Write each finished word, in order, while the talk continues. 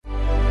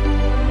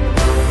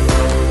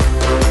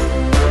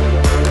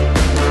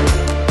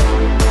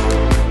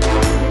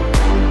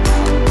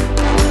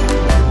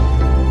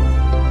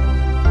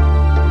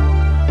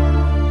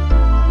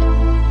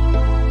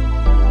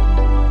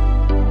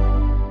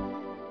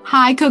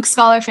Hi, Coke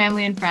Scholar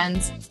family and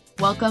friends.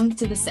 Welcome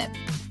to The Sip,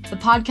 the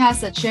podcast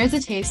that shares a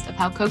taste of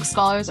how Coke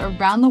Scholars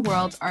around the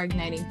world are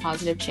igniting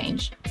positive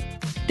change.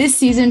 This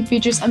season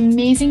features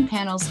amazing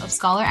panels of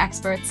scholar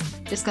experts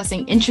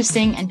discussing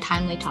interesting and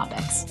timely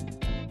topics.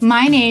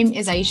 My name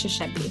is Aisha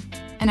Shebi,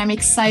 and I'm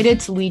excited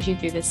to lead you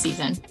through this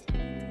season.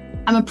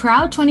 I'm a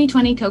proud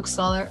 2020 Coke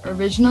Scholar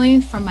originally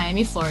from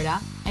Miami,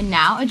 Florida, and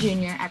now a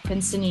junior at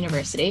Princeton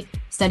University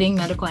studying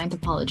medical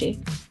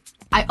anthropology.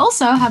 I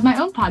also have my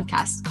own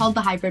podcast called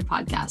The Hybrid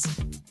Podcast.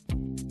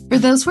 For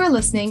those who are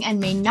listening and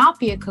may not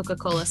be a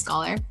Coca-Cola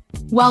scholar,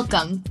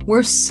 welcome.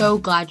 We're so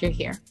glad you're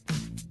here.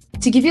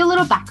 To give you a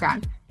little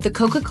background, the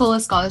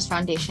Coca-Cola Scholars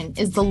Foundation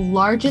is the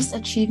largest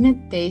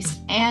achievement-based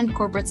and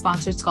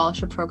corporate-sponsored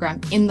scholarship program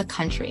in the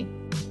country.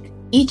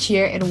 Each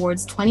year, it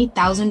awards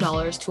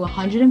 $20,000 to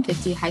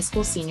 150 high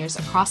school seniors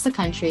across the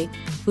country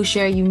who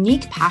share a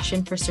unique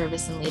passion for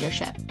service and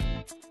leadership.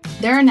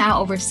 There are now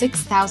over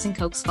 6,000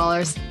 Coke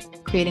Scholars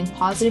creating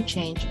positive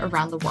change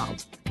around the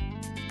world.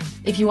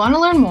 If you want to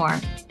learn more,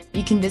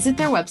 you can visit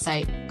their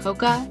website,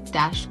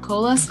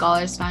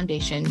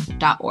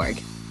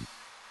 coca-colascholarsfoundation.org.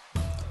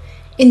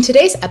 In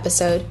today's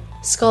episode,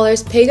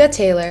 scholars Pegah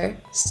Taylor,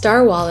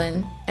 Star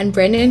Wallen, and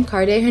Brandon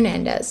Carde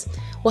Hernandez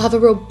will have a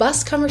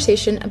robust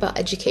conversation about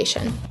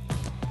education,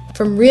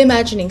 from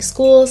reimagining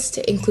schools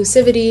to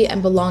inclusivity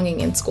and belonging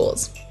in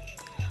schools.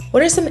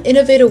 What are some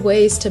innovative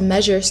ways to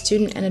measure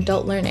student and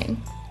adult learning?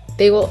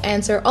 They will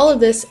answer all of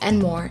this and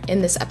more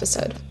in this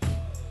episode.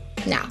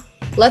 Now,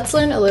 let's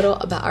learn a little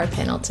about our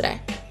panel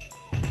today.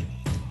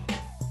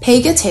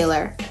 Pegah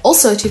Taylor,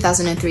 also a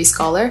 2003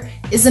 scholar,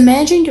 is the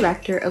Managing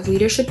Director of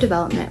Leadership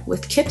Development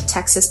with KIPP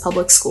Texas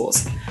Public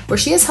Schools, where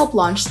she has helped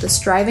launch the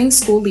Striving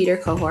School Leader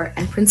Cohort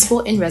and Principal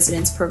in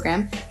Residence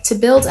program to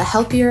build a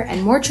healthier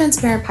and more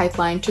transparent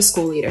pipeline to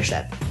school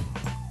leadership.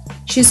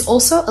 She is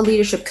also a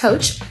leadership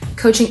coach,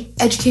 coaching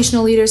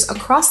educational leaders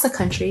across the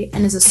country,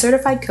 and is a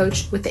certified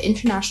coach with the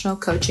International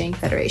Coaching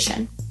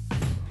Federation.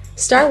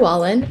 Star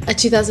Wallen, a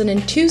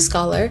 2002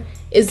 scholar,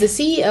 is the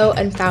CEO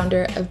and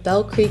founder of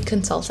Bell Creek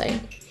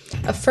Consulting,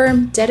 a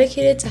firm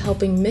dedicated to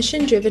helping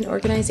mission-driven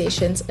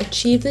organizations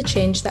achieve the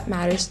change that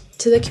matters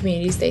to the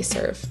communities they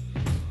serve.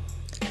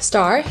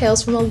 Star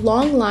hails from a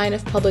long line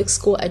of public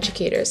school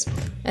educators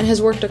and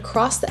has worked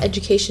across the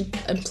education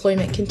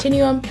employment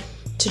continuum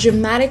to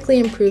dramatically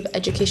improve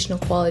educational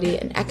quality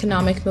and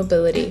economic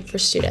mobility for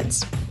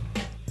students.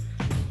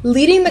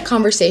 Leading the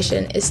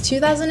conversation is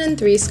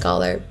 2003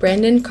 scholar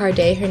Brandon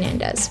Carde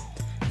Hernandez,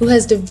 who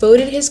has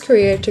devoted his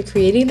career to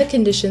creating the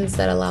conditions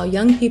that allow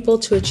young people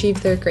to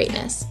achieve their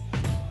greatness.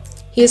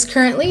 He is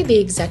currently the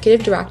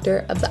executive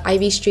director of the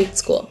Ivy Street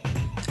School,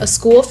 a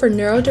school for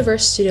neurodiverse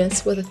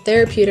students with a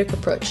therapeutic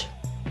approach,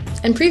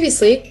 and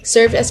previously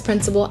served as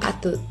principal at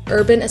the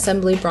Urban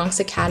Assembly Bronx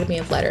Academy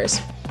of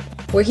Letters,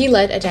 where he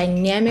led a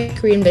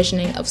dynamic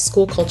re-envisioning of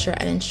school culture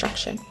and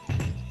instruction.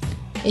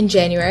 In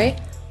January,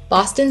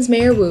 Boston's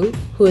Mayor Wu,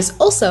 who is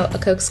also a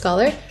Coke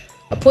Scholar,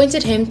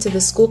 appointed him to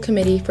the school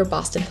committee for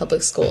Boston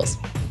Public Schools.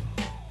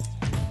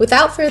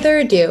 Without further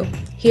ado,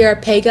 here are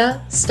Pegah,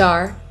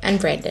 Star, and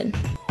Brandon.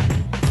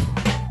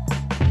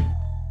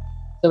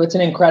 So it's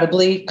an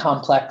incredibly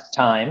complex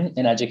time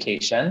in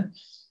education.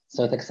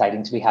 So it's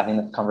exciting to be having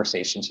this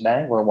conversation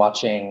today. We're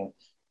watching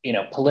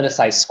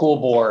politicized school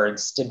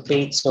boards,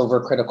 debates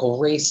over critical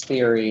race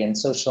theory and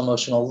social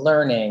emotional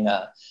learning,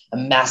 a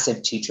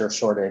massive teacher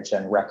shortage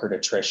and record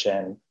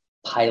attrition,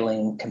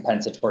 piling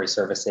compensatory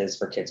services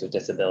for kids with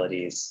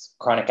disabilities,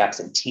 chronic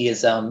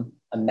absenteeism,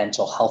 a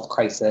mental health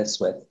crisis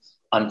with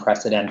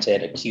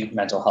unprecedented acute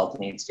mental health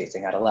needs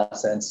facing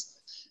adolescents,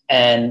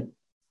 and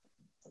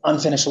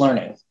unfinished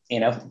learning,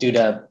 due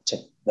to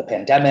the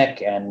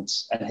pandemic and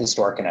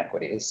historic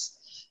inequities.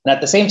 And at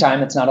the same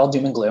time, it's not all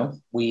doom and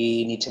gloom.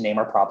 We need to name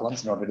our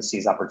problems in order to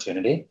seize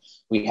opportunity.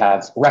 We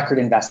have record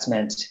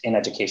investment in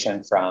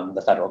education from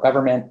the federal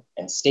government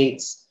and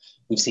states.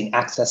 We've seen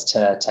access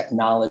to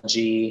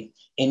technology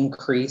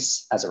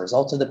increase as a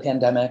result of the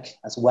pandemic,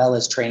 as well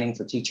as training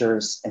for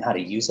teachers and how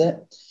to use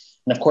it.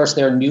 And of course,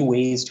 there are new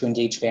ways to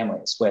engage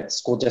families, with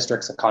school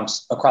districts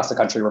across the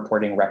country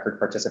reporting record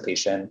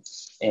participation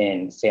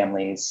in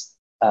families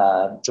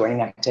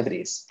joining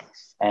activities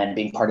and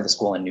being part of the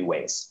school in new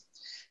ways.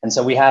 And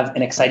so we have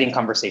an exciting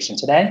conversation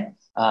today.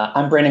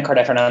 I'm Brandon Carde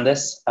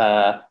Hernandez.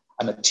 I'm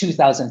a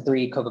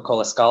 2003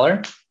 Coca-Cola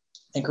scholar.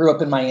 I grew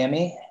up in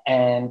Miami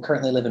and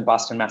currently live in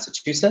Boston,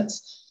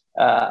 Massachusetts.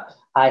 I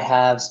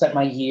have spent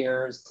my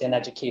years in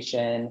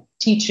education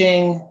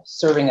teaching,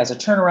 serving as a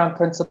turnaround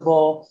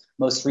principal,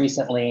 most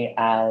recently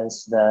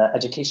as the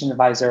education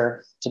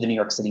advisor to the New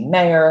York City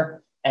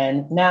mayor.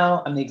 And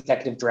now I'm the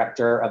executive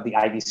director of the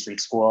Ivy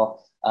Street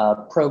School, a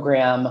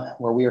program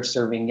where we are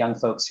serving young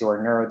folks who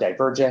are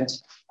neurodivergent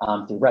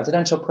through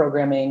residential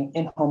programming,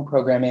 in-home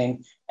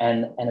programming,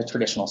 and a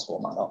traditional school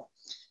model.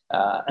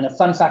 And a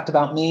fun fact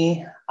about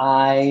me,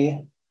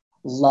 I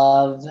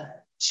love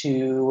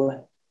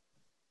to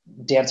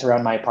dance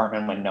around my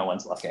apartment when no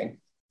one's looking.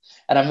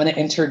 And I'm going to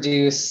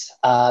introduce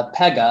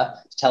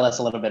Pegah to tell us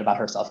a little bit about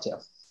herself too.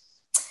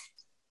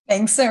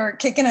 Thanks for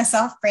kicking us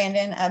off,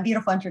 Brandon. A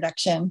beautiful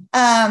introduction.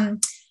 My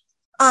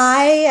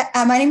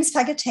name is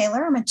Pegah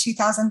Taylor. I'm a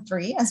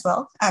 2003 as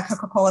well, a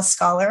Coca-Cola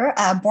scholar,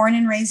 born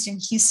and raised in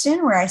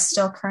Houston, where I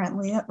still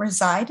currently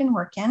reside and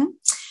work in.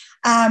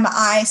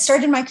 I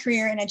started my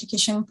career in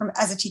education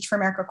as a Teach for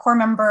America Corps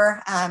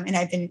member, and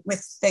I've been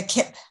with the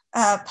KIP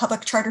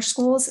public charter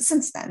schools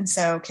since then.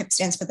 So KIP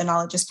stands for the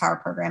Knowledge is Power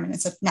program, and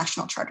it's a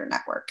national charter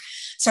network.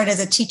 Started as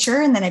a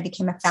teacher, and then I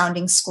became a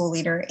founding school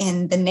leader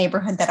in the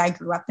neighborhood that I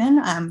grew up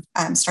in.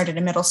 Started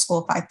a middle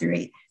school, 5th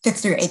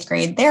through 8th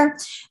grade there.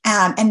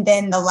 And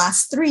then the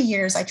last 3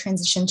 years, I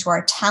transitioned to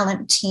our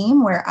talent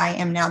team, where I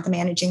am now the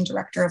managing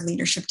director of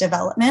leadership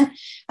development,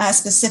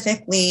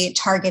 specifically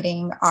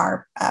targeting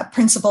our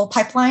principal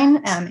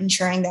pipeline,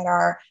 ensuring that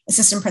our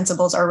assistant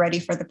principals are ready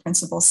for the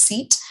principal's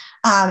seat.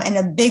 And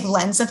a big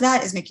lens of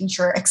that is making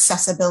sure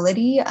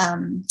accessibility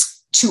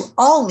to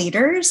all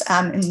leaders,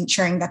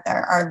 ensuring that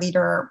our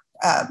leader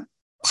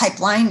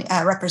pipeline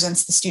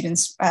represents the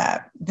students,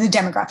 the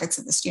demographics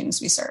of the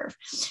students we serve.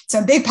 So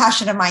a big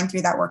passion of mine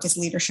through that work is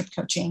leadership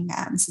coaching,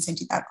 since I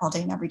do that all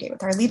day and every day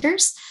with our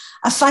leaders.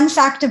 A fun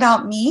fact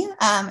about me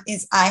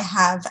is I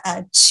have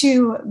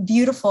 2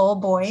 beautiful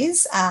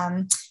boys.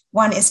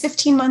 One is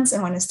 15 months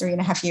and one is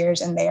 3.5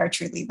 years, and they are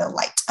truly the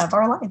light of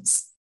our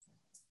lives.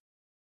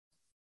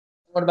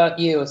 What about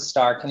you,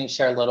 Star? Can you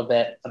share a little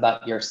bit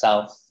about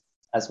yourself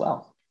as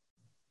well?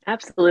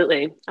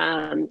 Absolutely.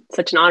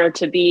 Such an honor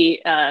to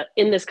be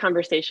in this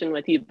conversation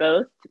with you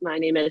both. My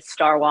name is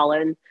Star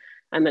Wallen.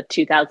 I'm a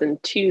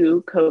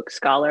 2002 Koch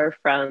scholar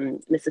from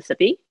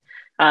Mississippi.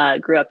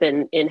 Grew up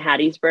in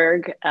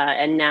Hattiesburg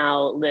and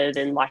now live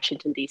in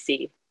Washington,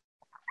 D.C.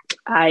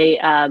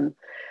 I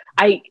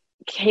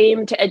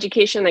came to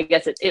education, I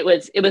guess it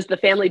was the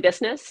family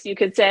business, you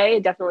could say.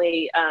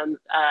 Definitely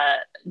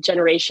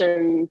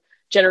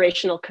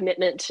generational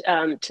commitment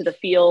to the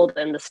field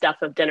and the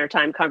stuff of dinner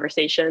time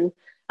conversation.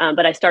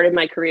 But I started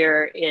my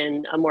career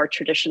in a more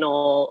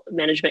traditional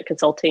management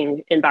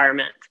consulting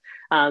environment,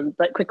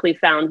 but quickly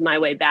found my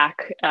way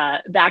back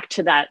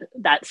to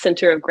that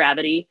center of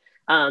gravity,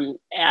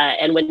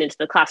 and went into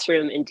the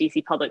classroom in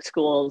DC public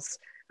schools.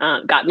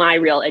 Got my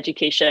real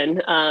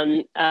education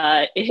in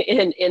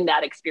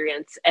that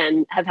experience,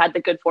 and have had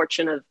the good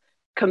fortune of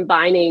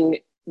combining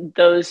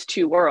those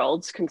 2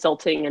 worlds,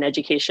 consulting and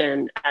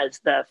education, as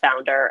the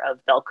founder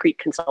of Bell Creek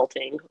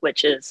Consulting,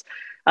 which is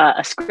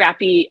a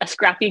scrappy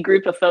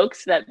group of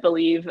folks that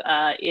believe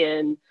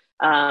in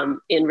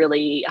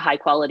really high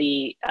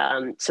quality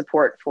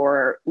support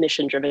for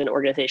mission-driven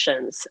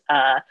organizations,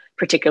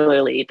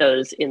 particularly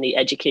those in the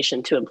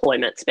education to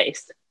employment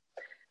space.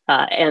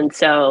 And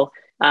so,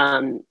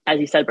 as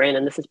you said,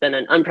 Brandon, this has been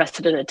an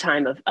unprecedented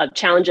time of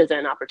challenges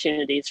and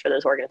opportunities for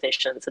those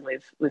organizations, and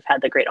we've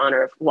had the great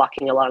honor of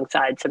walking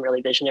alongside some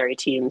really visionary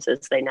teams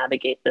as they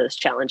navigate those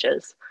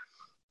challenges.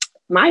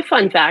 My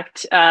fun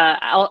fact,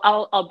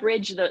 I'll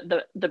bridge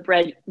the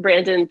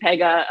Brandon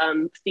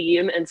Pegah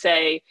theme and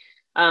say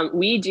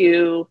we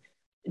do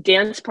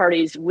dance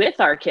parties with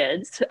our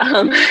kids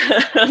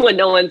when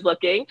no one's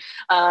looking,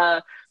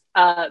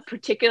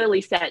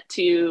 particularly set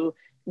to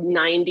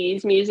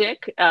 90s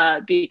music,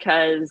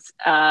 because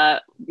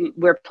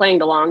we're playing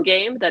the long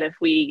game, that if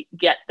we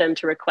get them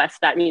to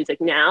request that music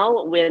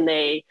now, when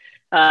they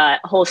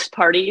host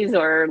parties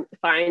or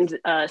find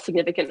a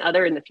significant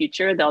other in the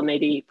future, they'll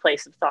maybe play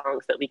some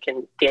songs that we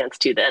can dance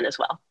to then as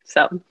well.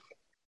 So,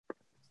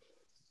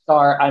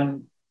 Star,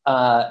 I'm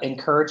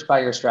encouraged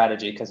by your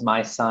strategy, because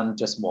my son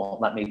just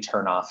won't let me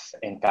turn off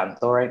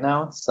Encanto right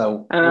now.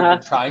 So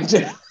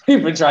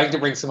we've been trying to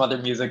bring some other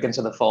music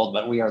into the fold,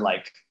 but we are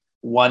like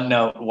one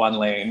note, one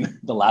lane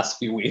the last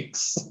few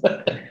weeks.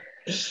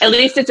 At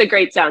least it's a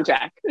great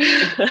soundtrack.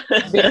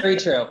 Very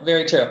true.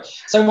 Very true.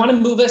 So I want to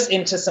move us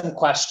into some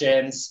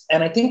questions.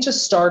 And I think to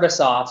start us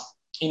off,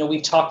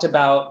 we've talked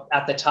about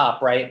at the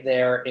top, right?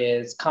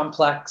 There's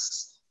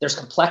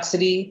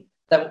complexity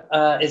that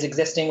is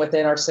existing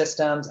within our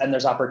systems, and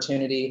there's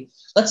opportunity.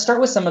 Let's start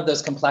with some of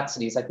those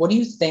complexities. Like, what do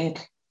you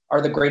think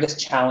are the greatest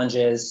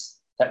challenges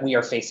that we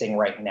are facing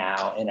right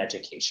now in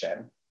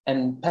education?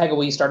 And Pegah,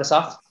 will you start us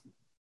off?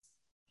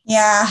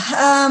 Yeah.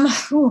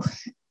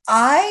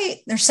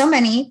 There's so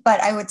many, but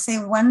I would say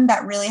one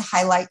that really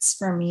highlights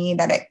for me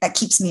that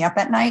keeps me up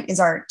at night is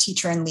our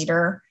teacher and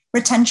leader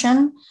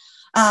retention.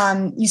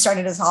 You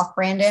started us off,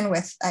 Brandon,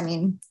 with,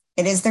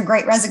 it is the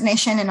great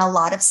resignation in a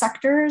lot of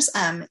sectors.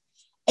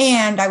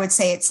 And I would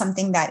say it's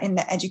something that in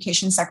the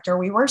education sector,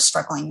 we were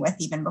struggling with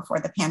even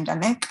before the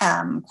pandemic,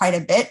 quite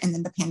a bit. And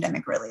then the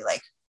pandemic really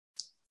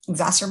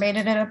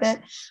exacerbated it a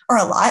bit, or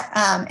a lot.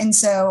 And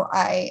so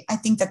I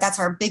think that's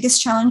our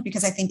biggest challenge,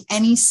 because I think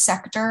any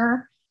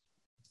sector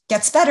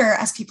gets better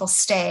as people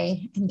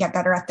stay and get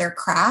better at their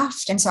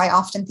craft. And so I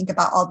often think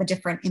about all the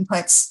different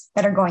inputs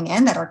that are going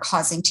in that are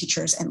causing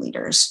teachers and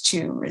leaders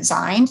to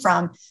resign,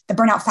 from the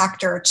burnout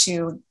factor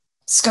to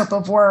scope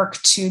of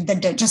work to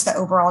just the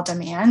overall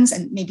demands,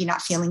 and maybe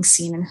not feeling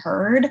seen and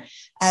heard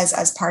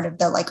as part of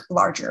the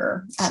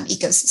larger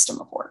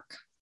ecosystem of work.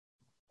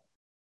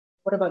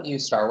 What about you,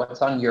 Star?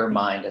 What's on your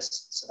mind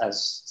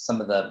as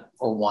some of the,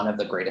 or one of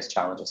the greatest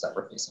challenges that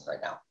we're facing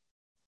right now?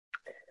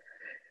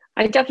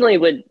 I definitely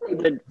would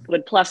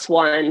plus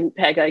one,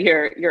 Pegah,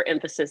 your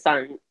emphasis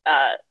on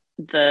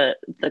the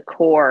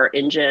core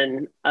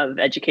engine of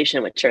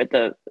education, which are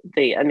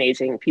the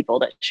amazing people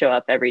that show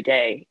up every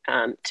day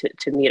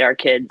to meet our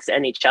kids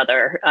and each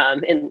other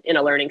in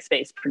a learning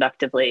space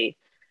productively.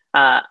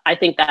 I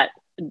think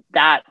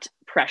that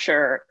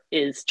pressure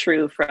is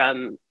true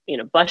from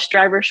bus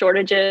driver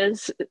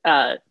shortages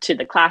to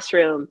the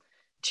classroom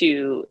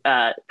to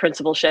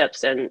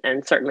principalships and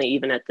certainly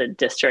even at the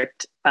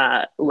district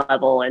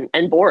level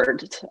and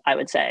boards, I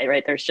would say,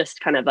 right? There's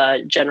just kind of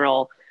a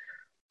general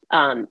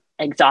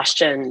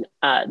exhaustion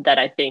that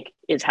I think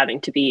is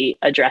having to be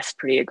addressed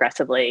pretty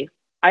aggressively.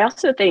 I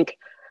also think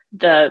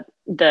the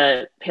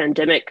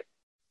pandemic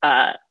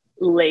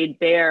laid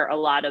bare a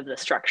lot of the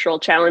structural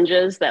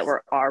challenges that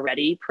were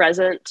already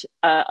present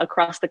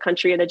across the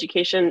country in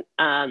education.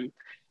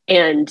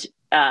 And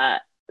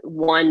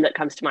one that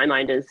comes to my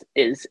mind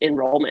is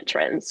enrollment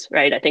trends,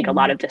 right? I think a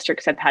lot of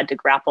districts have had to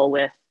grapple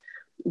with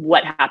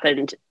what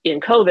happened in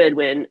COVID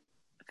when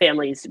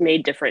families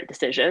made different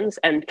decisions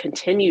and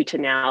continue to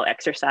now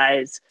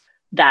exercise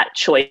that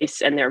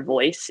choice and their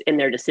voice in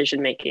their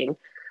decision making.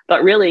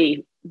 But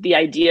really, the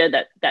idea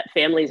that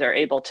families are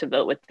able to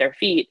vote with their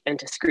feet and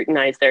to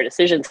scrutinize their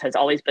decisions has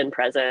always been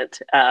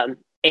present.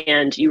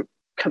 And you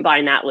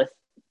combine that with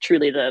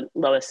truly the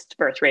lowest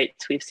birth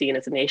rates we've seen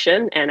as a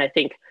nation. And I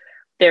think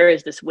there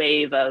is this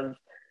wave of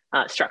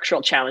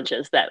structural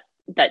challenges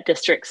that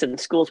districts and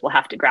schools will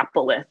have to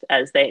grapple with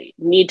as they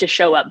need to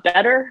show up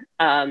better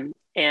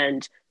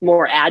and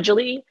more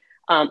agilely,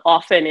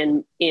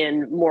 often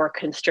in more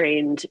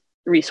constrained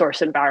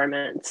resource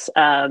environments.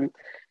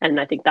 And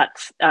I think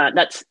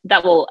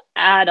that will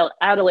add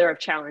a layer of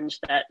challenge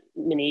that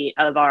many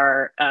of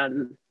our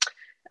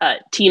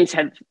teams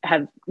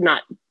have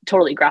not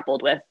totally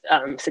grappled with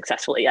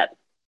successfully yet.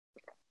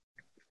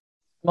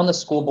 I'm on the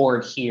school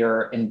board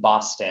here in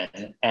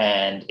Boston,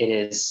 and it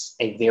is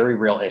a very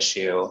real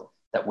issue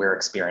that we're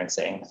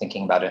experiencing,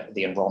 thinking about it,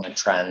 the enrollment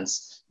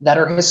trends that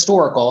are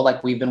historical,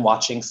 like we've been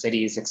watching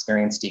cities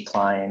experience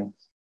decline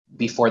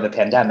before the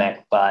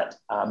pandemic, but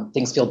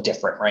things feel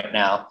different right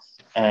now.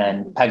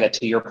 And Pegah,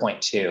 to your point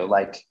too,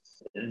 like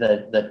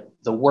the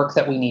work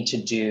that we need to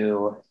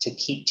do to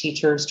keep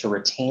teachers, to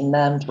retain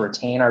them, to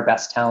retain our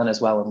best talent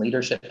as well in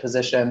leadership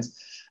positions,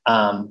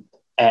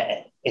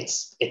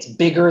 it's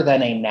bigger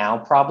than a now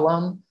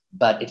problem,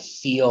 but it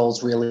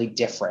feels really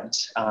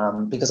different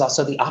because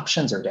also the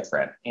options are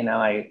different.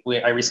 I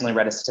recently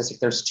read a statistic,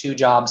 there's 2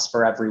 jobs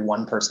for every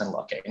 1 person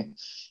looking.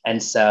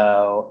 And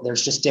so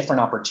there's just different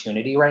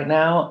opportunity right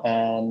now,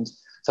 and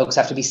folks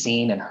have to be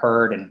seen and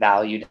heard and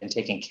valued and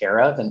taken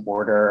care of in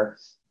order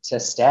to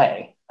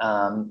stay.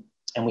 And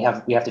we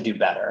have to do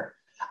better.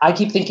 I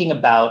keep thinking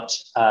about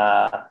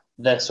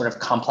the sort of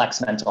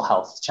complex mental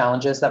health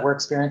challenges that we're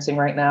experiencing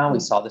right now. We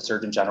saw the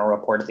Surgeon General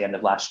report at the end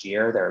of last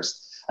year.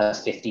 There's a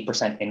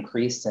 50%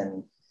 increase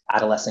in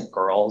adolescent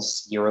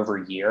girls year over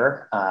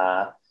year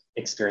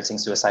experiencing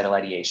suicidal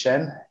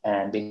ideation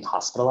and being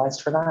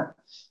hospitalized for that.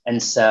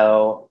 And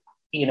so,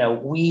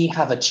 we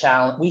had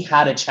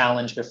a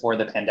challenge before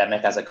the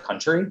pandemic as a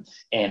country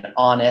in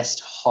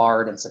honest,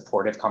 hard, and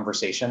supportive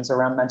conversations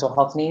around mental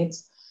health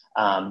needs.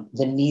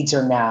 The needs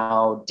are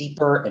now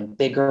deeper and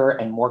bigger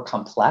and more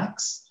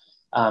complex,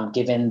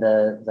 given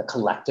the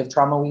collective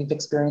trauma we've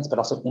experienced, but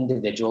also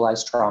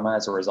individualized trauma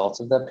as a result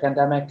of the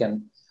pandemic.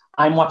 And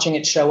I'm watching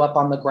it show up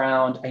on the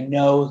ground. I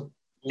know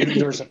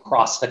leaders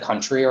across the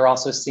country are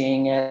also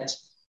seeing it.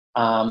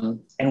 And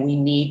we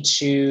need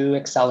to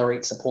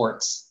accelerate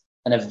supports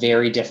in a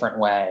very different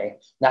way.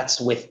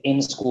 That's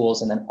within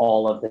schools and then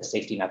all of the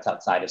safety nets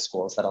outside of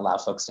schools that allow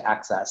folks to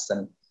access.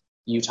 And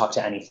you talk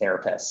to any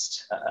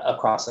therapist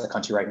across the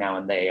country right now,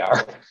 and they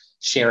are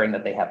sharing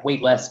that they have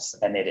wait lists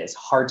and it is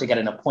hard to get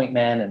an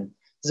appointment. And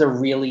this is a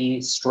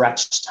really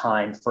stretched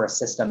time for a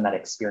system that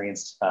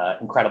experienced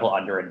incredible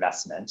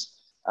underinvestment.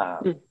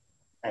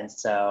 And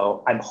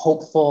so I'm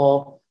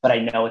hopeful, but I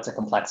know it's a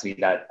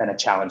complexity and a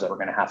challenge that we're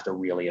going to have to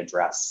really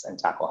address and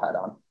tackle head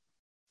on.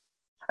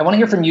 I want to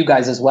hear from you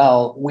guys as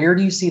well. Where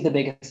do you see the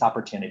biggest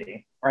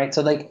opportunity, right?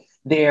 So like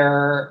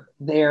there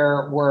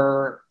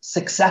were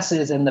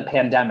successes in the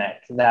pandemic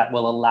that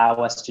will allow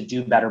us to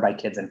do better by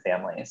kids and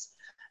families.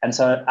 And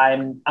so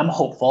I'm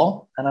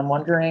hopeful, and I'm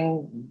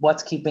wondering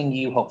what's keeping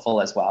you hopeful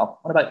as well.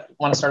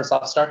 Want to start us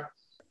off, Star?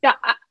 Yeah,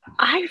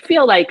 I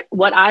feel like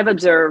what I've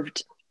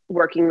observed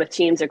working with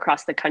teams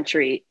across the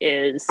country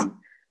is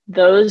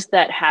those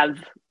that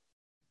have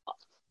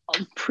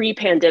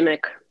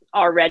pre-pandemic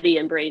already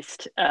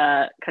embraced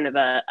kind of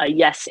a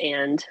yes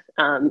and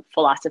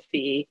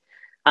philosophy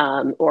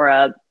or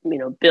a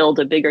build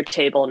a bigger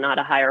table, not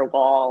a higher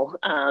wall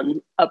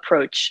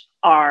approach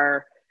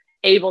are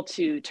able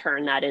to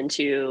turn that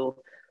into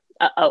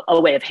a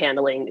way of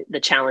handling the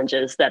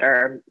challenges that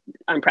are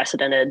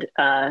unprecedented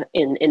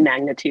in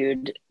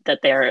magnitude that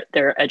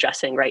they're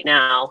addressing right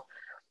now.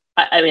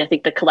 I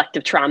think the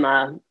collective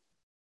trauma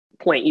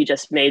point you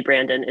just made,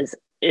 Brandon, is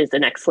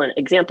an excellent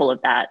example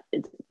of that.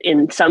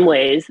 In some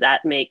ways,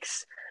 that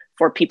makes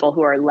for people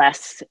who are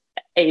less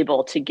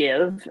able to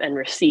give and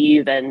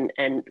receive and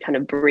kind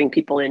of bring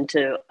people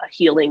into a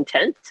healing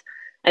tent.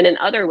 And in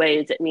other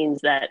ways, it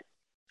means that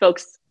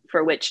folks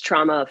for which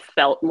trauma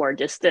felt more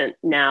distant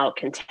now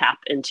can tap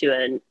into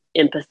an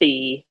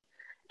empathy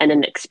and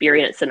an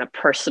experience and a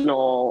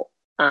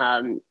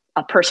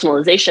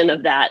personalization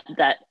of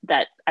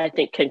that I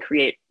think can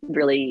create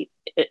really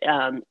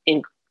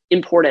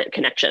important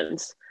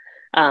connections.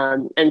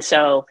 And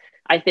so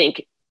I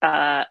think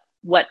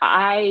what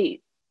I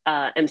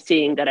am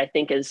seeing that I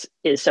think is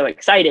so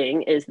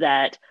exciting is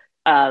that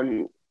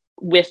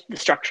with the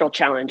structural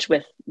challenge,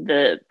 with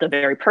the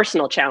very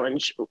personal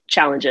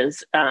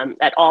challenges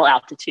at all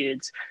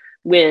altitudes,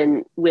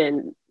 when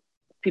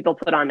people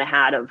put on the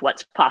hat of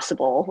what's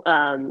possible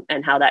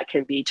and how that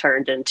can be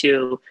turned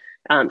into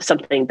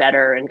something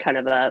better and kind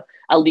of a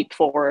leap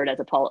forward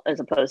as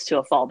opposed to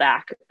a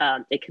fallback,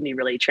 it can be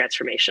really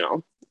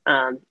transformational.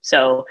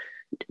 So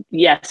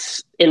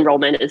yes,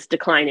 enrollment is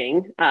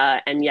declining,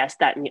 and yes,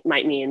 that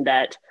might mean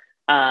that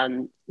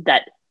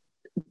that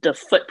the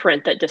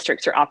footprint that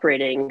districts are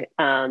operating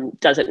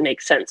doesn't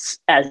make sense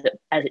as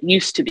it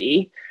used to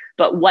be.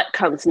 But what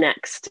comes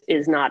next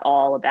is not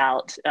all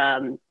about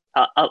the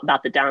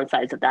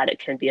downsides of that. It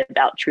can be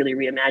about truly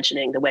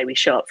reimagining the way we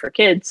show up for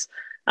kids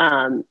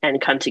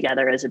and come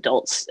together as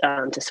adults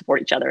to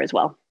support each other as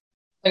well.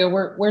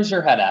 Where's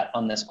your head at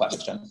on this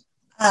question?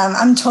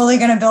 I'm totally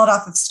going to build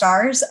off of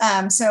stars.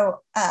 So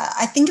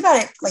I think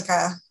about it like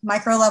a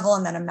micro level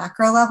and then a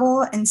macro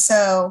level. And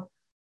so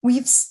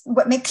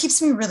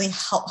keeps me really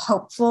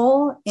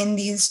hopeful in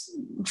these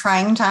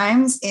trying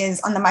times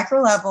is on the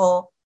micro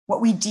level,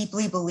 what we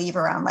deeply believe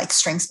around like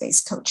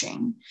strengths-based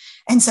coaching.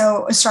 And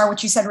so Star,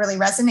 what you said really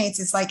resonates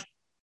is like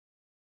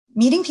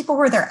meeting people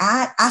where they're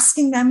at,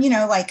 asking them,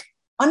 like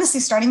honestly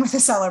starting with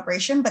a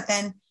celebration, but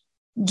then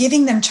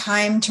giving them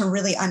time to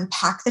really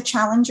unpack the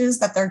challenges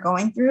that they're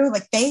going through.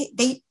 Like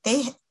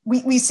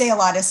we say a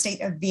lot of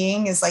state of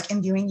being is like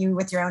imbuing you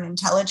with your own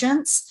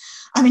intelligence.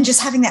 I mean,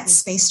 just having that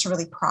space to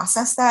really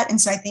process that.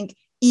 And so I think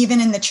even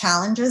in the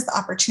challenges, the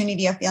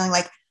opportunity of feeling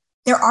like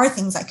there are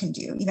things I can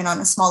do, even on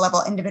a small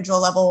level, individual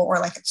level, or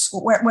like at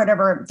school,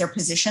 whatever their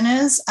position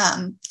is,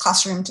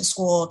 classroom to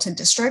school to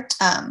district,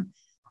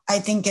 I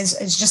think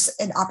is just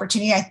an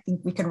opportunity I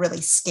think we could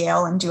really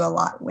scale and do a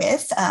lot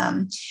with.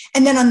 And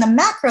then on the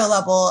macro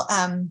level,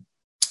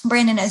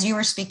 Brandon, as you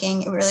were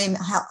speaking, it really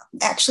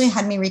actually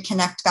had me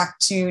reconnect back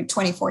to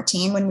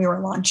 2014 when we were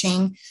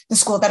launching the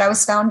school that I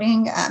was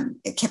founding,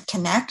 KIP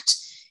Connect.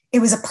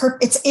 It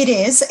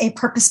is a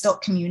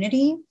purpose-built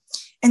community.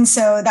 And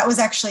so that was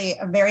actually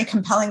a very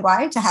compelling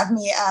why to have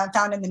me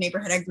found in the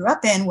neighborhood I grew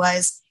up in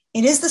was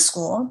it is the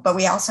school, but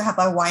we also have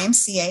a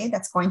YMCA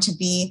that's going to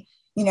be,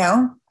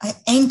 an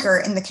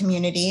anchor in the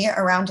community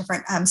around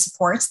different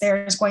supports.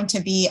 There's going to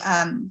be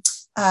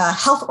a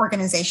health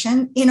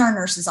organization in our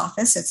nurse's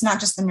office. It's not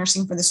just the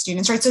nursing for the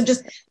students, right? So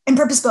just in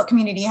purpose-built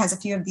community has a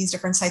few of these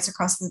different sites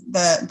across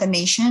the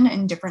nation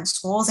and different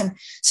schools. And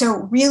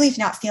so really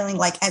not feeling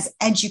like as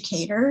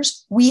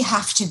educators, we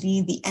have to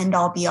be the end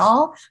all be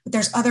all, but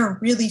there's other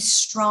really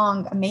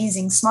strong,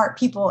 amazing, smart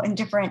people in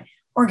different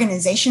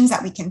organizations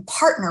that we can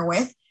partner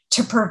with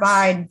to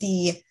provide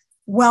the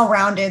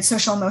well-rounded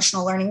social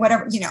emotional learning,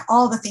 whatever,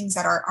 all the things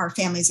that our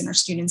families and our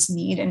students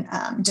need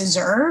and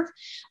deserve.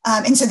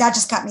 And so that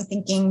just got me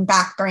thinking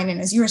back, Brandon,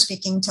 as you were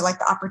speaking to like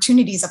the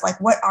opportunities of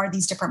like, what are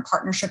these different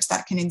partnerships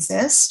that can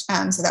exist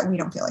so that we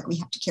don't feel like we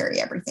have to carry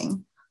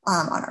everything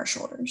on our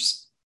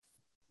shoulders.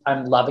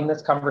 I'm loving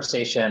this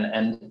conversation,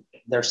 and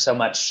there's so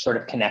much sort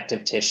of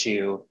connective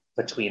tissue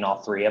between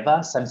all three of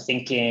us. I'm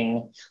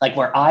thinking like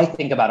where I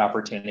think about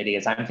opportunity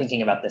is I'm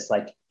thinking about this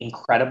like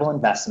incredible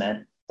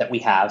investment that we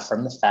have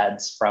from the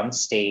feds, from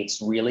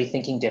states, really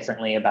thinking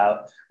differently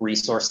about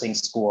resourcing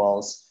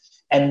schools.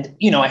 And,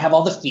 I have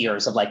all the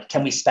fears of like,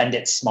 can we spend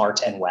it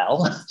smart and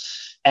well?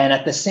 And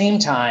at the same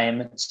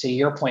time, to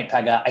your point,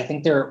 Pegah, I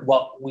think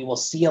what we will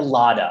see a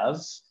lot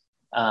of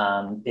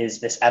is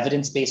this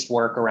evidence-based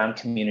work around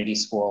community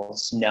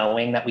schools,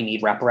 knowing that we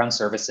need wraparound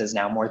services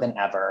now more than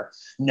ever,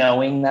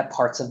 knowing that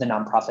parts of the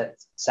nonprofit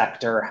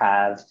sector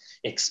have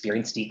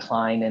experienced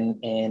decline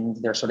in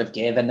their sort of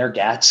give and their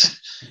get.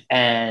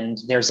 And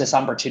there's this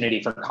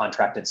opportunity for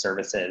contracted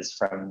services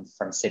from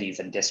cities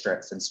and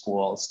districts and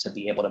schools to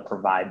be able to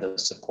provide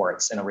those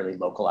supports in a really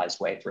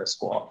localized way through a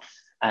school.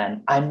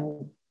 And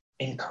I'm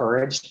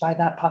encouraged by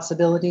that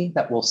possibility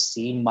that we'll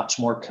see much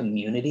more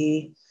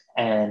community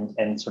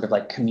and sort of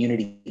like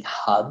community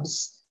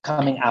hubs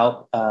coming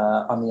out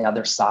on the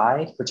other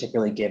side,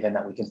 particularly given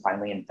that we can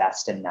finally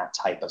invest in that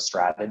type of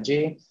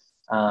strategy.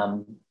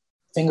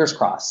 Fingers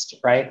crossed,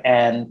 right?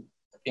 And,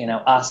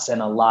 us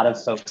and a lot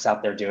of folks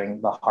out there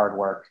doing the hard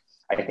work,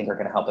 I think are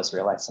going to help us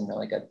realize some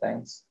really good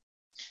things.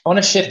 I want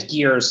to shift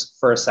gears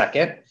for a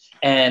second.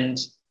 And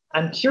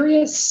I'm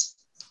curious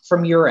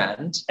from your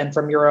end and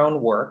from your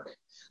own work,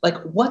 like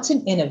what's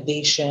an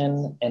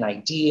innovation, an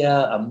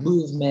idea, a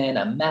movement,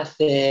 a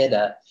method,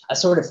 a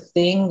sort of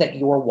thing that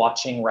you're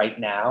watching right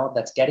now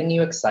that's getting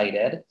you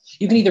excited?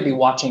 You can either be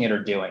watching it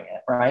or doing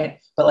it, right?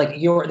 But like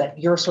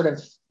you're sort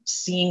of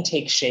seeing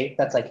take shape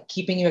that's like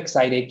keeping you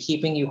excited,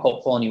 keeping you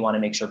hopeful, and you want to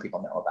make sure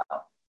people know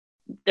about.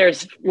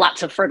 There's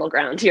lots of fertile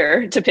ground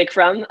here to pick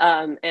from,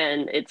 and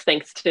it's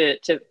thanks to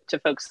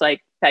folks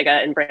like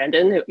Pegah and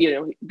Brandon,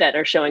 who, that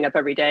are showing up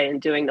every day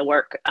and doing the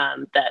work.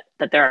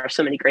 That there are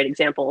so many great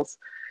examples.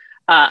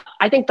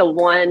 I think the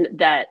one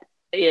that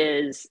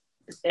is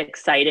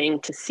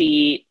exciting to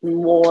see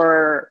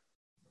more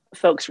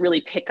folks really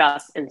pick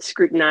up and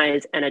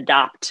scrutinize and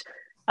adopt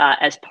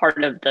as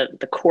part of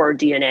the core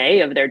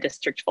DNA of their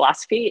district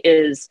philosophy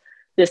is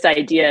this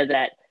idea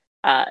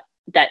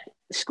that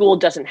school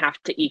doesn't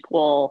have to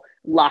equal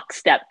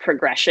lockstep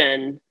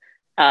progression,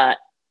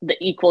 the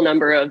equal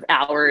number of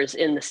hours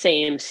in the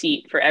same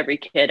seat for every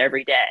kid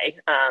every day.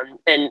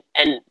 And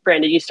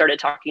Brandon, you started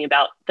talking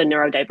about the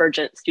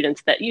neurodivergent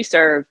students that you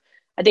serve.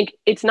 I think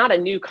it's not a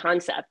new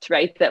concept,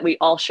 right? That we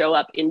all show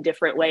up in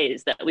different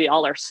ways, that we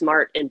all are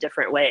smart in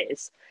different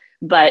ways.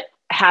 But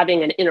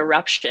having an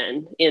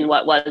interruption in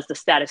what was the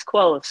status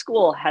quo of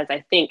school has,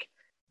 I think,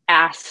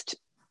 asked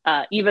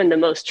even the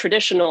most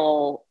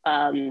traditional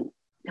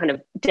kind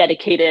of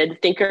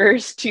dedicated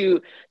thinkers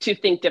to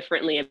think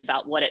differently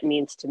about what it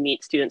means to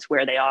meet students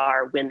where they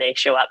are, when they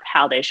show up,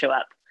 how they show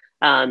up,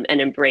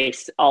 and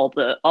embrace all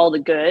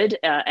the good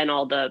and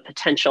all the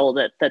potential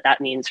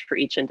that means for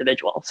each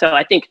individual. So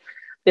I think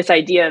this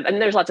idea of,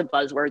 and there's lots of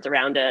buzzwords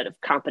around it,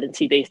 of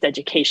competency-based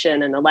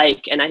education and the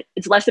like, and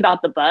it's less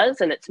about the buzz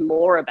and it's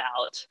more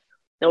about,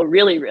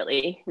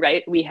 really,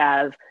 right? We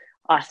have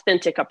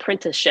authentic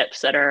apprenticeships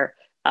that are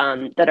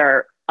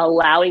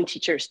allowing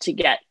teachers to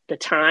get the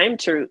time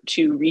to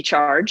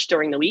recharge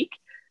during the week,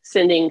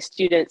 sending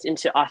students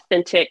into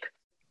authentic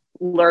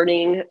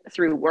learning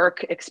through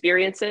work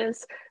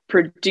experiences,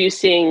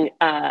 producing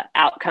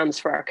outcomes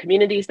for our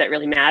communities that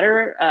really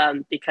matter,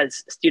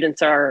 because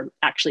students are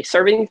actually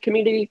serving the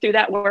community through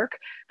that work.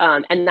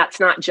 And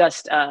that's not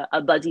just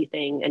a buzzy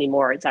thing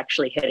anymore. It's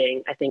actually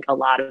hitting, I think, a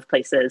lot of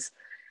places.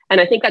 And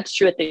I think that's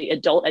true at the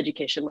adult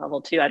education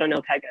level too. I don't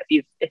know,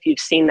 Pegah, if you've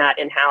seen that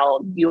in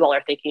how you all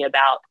are thinking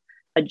about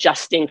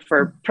adjusting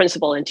for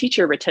principal and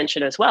teacher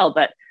retention as well.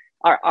 But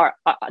our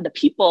the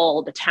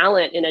people, the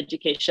talent in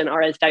education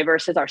are as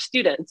diverse as our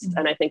students.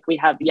 And I think we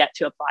have yet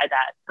to apply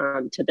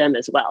that to them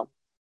as well.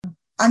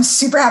 I'm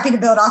super happy to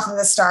build off of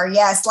the Star.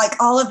 Yes,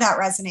 like all of that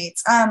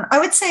resonates. I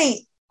would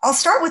say I'll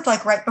start with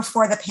like right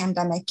before the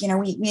pandemic.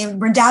 We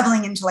were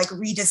dabbling into like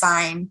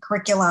redesign,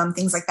 curriculum,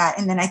 things like that.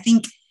 And then I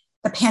think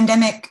the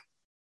pandemic,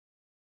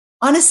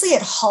 honestly,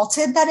 it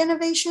halted that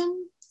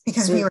innovation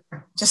because we were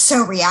just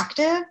so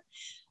reactive.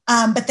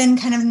 But then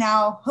kind of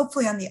now,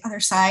 hopefully on the other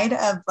side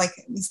of like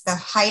at least the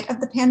height of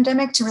the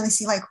pandemic, to really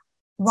see like,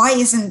 why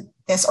isn't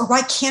this, or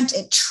why can't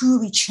it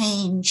truly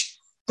change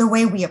the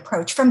way we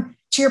approach? From,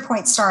 to your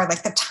point, Star,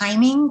 like the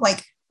timing,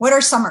 like what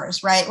are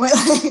summers, right?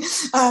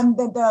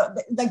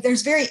 Like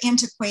there's very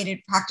antiquated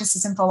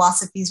practices and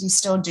philosophies we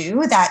still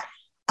do that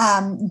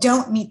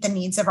don't meet the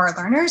needs of our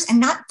learners, and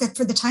not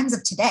for the times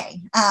of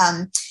today.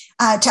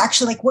 To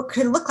actually like what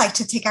could it look like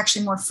to take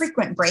actually more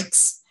frequent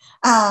breaks.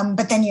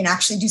 But then you can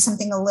actually do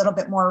something a little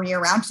bit more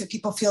year-round so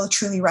people feel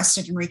truly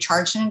rested and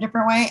recharged in a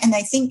different way. And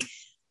I think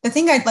the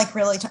thing I'd like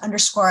really to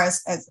underscore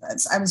as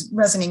I was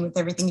resonating with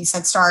everything you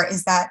said, Star,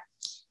 is that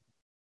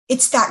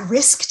it's that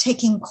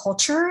risk-taking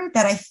culture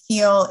that I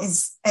feel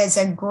is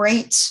a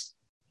great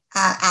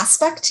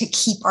aspect to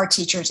keep our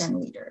teachers and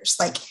leaders.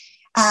 Like,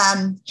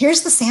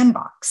 here's the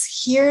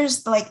sandbox.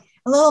 Here's like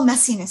a little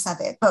messiness of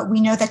it, but we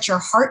know that your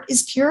heart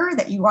is pure,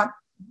 that you want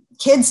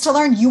kids to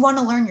learn, you want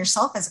to learn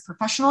yourself as a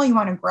professional, you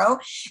want to grow.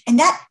 And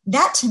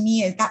that to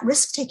me is that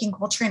risk-taking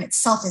culture in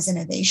itself is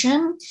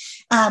innovation.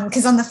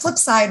 Because on the flip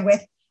side,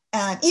 with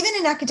even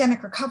in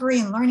academic recovery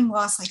and learning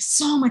loss, like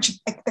so much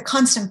like the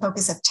constant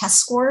focus of test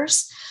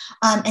scores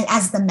and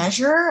as the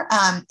measure,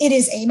 it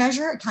is a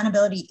measure.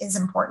 Accountability is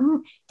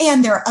important.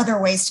 And there are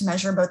other ways to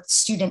measure both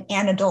student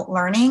and adult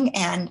learning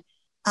and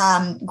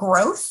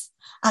growth.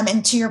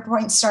 And to your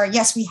point, Star,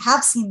 yes, we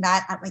have seen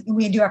that. Like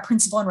we do our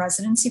principal and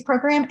residency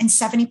program, and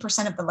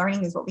 70% of the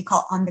learning is what we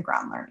call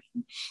on-the-ground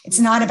learning. It's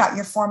not about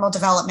your formal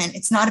development.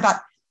 It's not about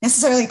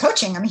necessarily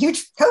coaching. I'm a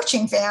huge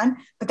coaching fan,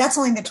 but that's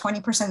only the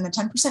 20% and the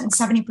 10%, and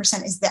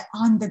 70% is the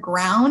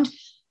on-the-ground.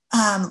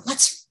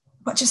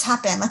 What just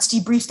happened? Let's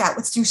debrief that.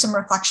 Let's do some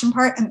reflection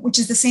part, and which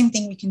is the same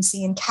thing we can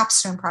see in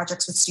capstone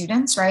projects with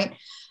students, right?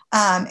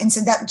 And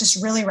so that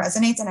just really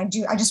resonates. And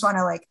I just want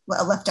to like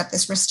lift up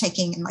this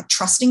risk-taking and like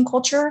trusting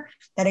culture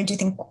that I do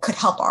think could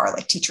help our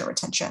like teacher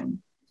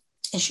retention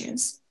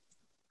issues.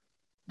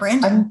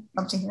 Brandon,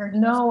 I'd love to hear.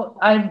 No,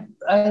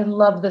 I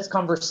love this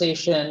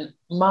conversation.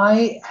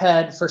 My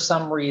head, for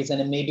some reason,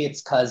 and maybe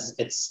it's because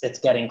it's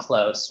getting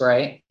close,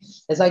 right?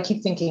 As I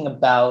keep thinking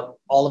about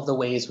all of the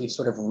ways we've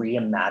sort of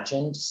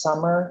reimagined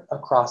summer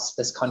across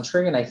this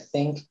country, and I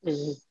think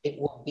it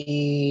will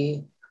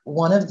be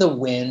one of the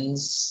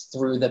wins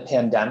through the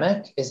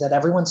pandemic is that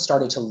everyone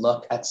started to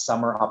look at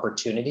summer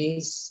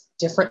opportunities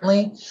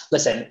differently.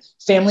 Listen,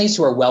 families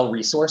who are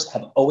well-resourced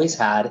have always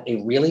had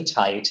a really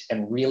tight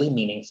and really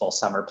meaningful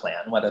summer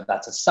plan, whether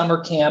that's a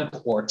summer camp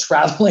or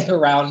traveling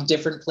around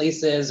different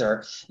places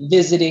or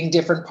visiting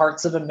different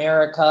parts of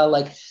America.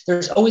 Like,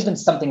 there's always been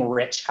something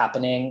rich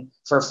happening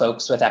for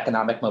folks with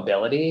economic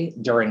mobility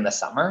during the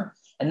summer.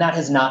 And that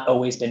has not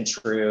always been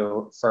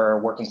true for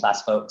working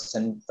class folks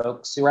and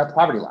folks who are at the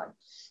poverty line.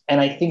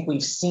 And I think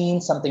we've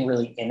seen something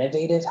really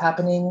innovative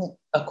happening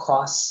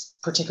across,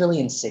 particularly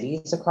in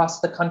cities across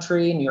the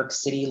country. New York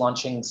City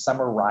launching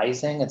Summer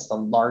Rising. It's the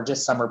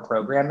largest summer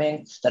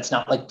programming that's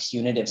not like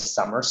punitive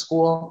summer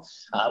school.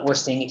 We're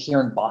seeing it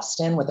here in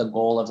Boston with a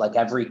goal of like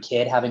every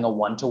kid having a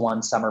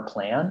one-to-one summer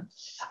plan.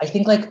 I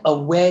think like a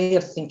way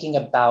of thinking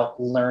about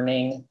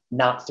learning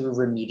not through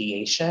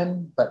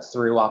remediation, but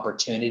through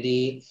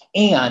opportunity,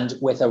 and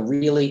with a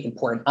really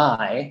important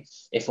eye,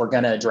 if we're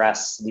going to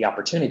address the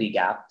opportunity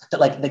gap, that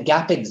like the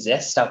gap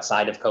exists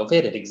outside of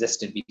COVID. It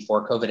existed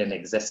before COVID and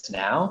exists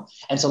now.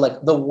 And so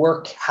like the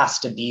work has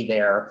to be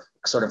there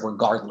sort of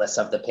regardless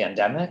of the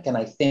pandemic. And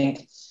I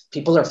think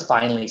people are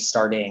finally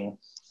starting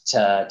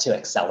to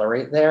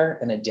accelerate there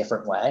in a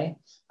different way.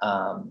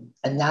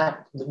 And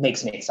that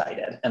makes me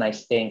excited. And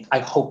I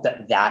hope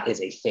that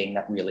is a thing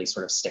that really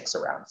sort of sticks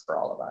around for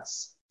all of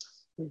us.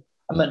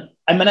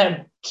 I'm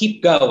gonna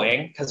keep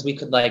going because we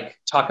could like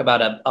talk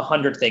about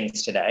 100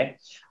 things today.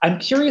 I'm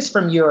curious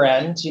from your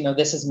end,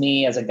 this is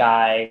me as a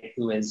guy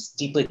who is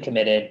deeply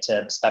committed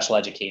to special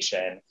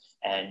education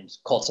and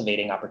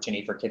cultivating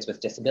opportunity for kids with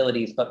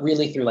disabilities, but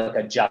really through like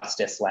a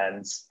justice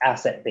lens,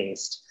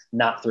 asset-based,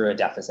 not through a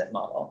deficit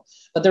model.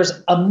 But there's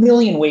a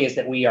million ways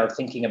that we are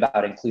thinking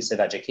about inclusive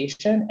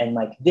education. And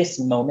like this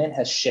moment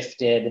has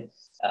shifted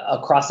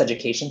across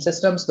education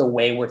systems, the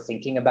way we're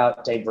thinking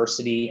about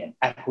diversity and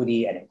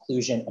equity and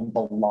inclusion and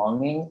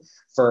belonging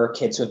for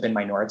kids who have been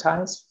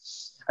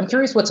minoritized. I'm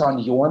curious what's on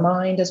your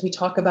mind as we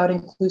talk about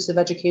inclusive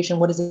education.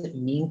 What does it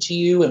mean to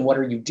you? And what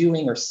are you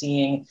doing or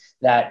seeing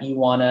that you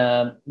want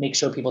to make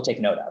sure people take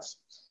note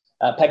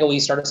of? Pegah, will you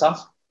start us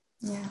off?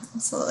 Yeah,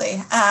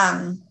 absolutely.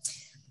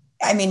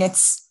 I mean,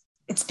 it's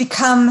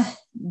become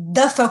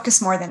the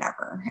focus more than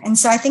ever. And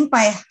so I think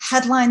my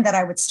headline that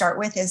I would start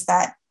with is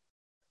that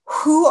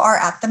who are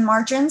at the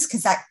margins,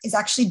 because that is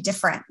actually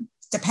different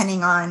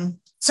depending on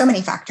so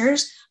many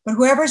factors, but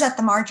whoever's at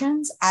the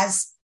margins,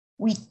 as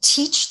we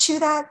teach to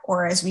that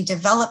or as we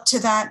develop to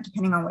that,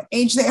 depending on what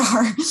age they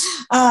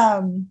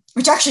are,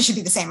 which actually should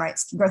be the same, right?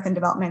 It's growth and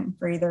development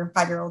for either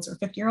 5-year-olds or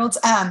 50-year-olds.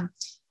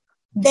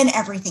 Then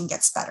everything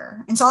gets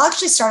better. And so I'll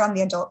actually start on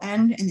the adult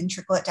end and then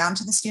trickle it down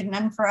to the student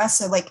end for us.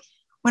 So like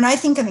when I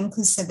think of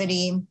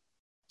inclusivity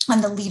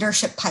on the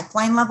leadership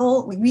pipeline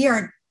level, we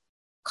are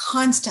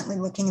constantly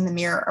looking in the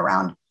mirror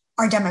around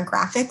our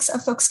demographics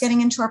of folks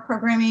getting into our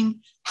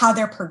programming, how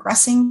they're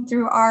progressing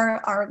through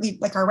our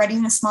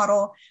readiness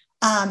model,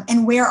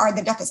 and where are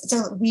the deficits.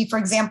 So we, for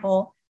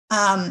example,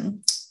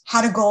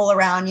 had a goal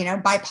around,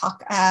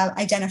 BIPOC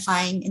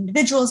identifying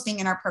individuals being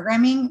in our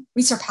programming.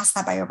 We surpassed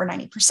that by over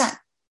 90%.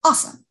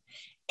 Awesome.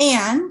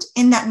 And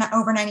in that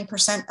over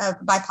 90% of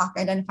BIPOC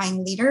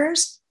identifying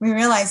leaders, we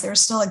realized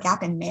there's still a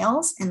gap in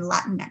males and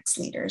Latinx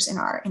leaders in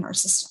our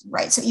system,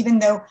 right? So even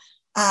though,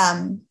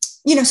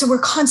 so we're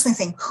constantly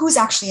saying who's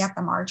actually at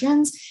the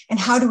margins and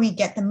how do we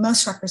get the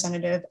most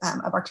representative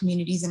of our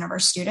communities and of our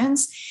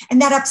students? And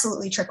that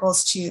absolutely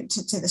trickles to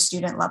the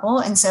student level.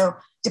 And so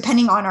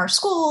depending on our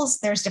schools,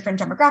 there's different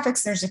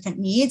demographics, there's different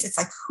needs. It's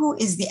like, who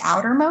is the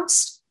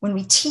outermost? When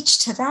we teach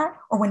to that,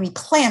 or when we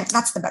plan,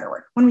 that's the better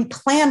word. When we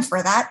plan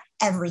for that,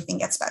 everything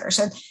gets better.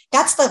 So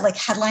that's the like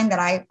headline that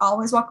I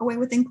always walk away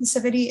with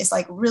inclusivity is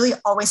like really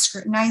always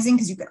scrutinizing,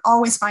 because you can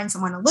always find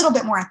someone a little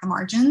bit more at the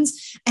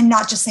margins and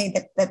not just say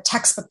that the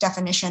textbook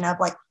definition of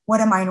like what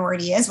a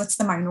minority is, what's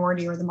the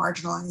minority or the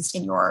marginalized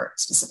in your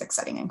specific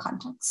setting and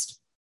context.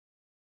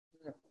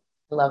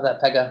 I love that,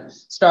 Pegah.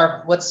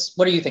 Star, what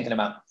are you thinking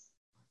about?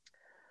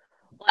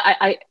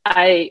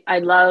 I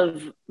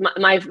love,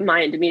 my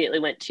mind immediately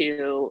went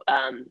to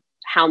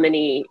how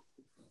many,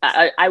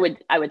 I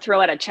would throw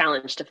out a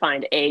challenge to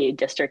find a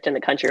district in the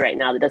country right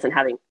now that doesn't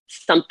have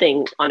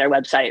something on their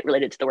website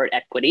related to the word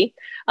equity.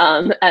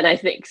 And I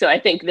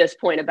think this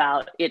point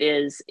about it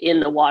is in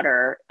the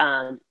water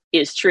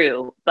is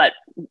true, but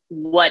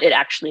what it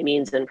actually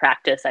means in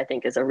practice, I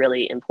think is a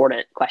really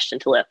important question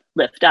to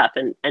lift up.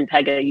 And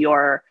Pegah,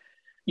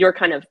 you're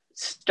kind of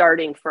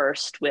starting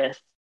first with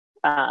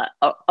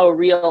a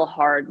real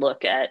hard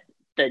look at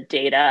the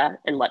data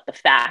and what the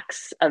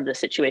facts of the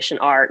situation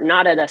are,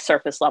 not at a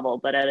surface level,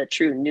 but at a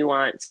true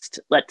nuanced,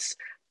 let's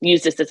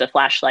use this as a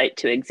flashlight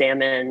to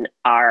examine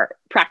our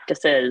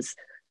practices,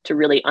 to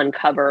really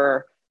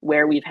uncover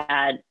where we've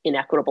had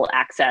inequitable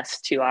access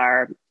to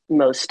our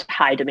most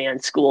high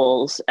demand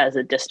schools as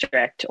a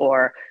district,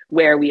 or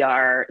where we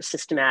are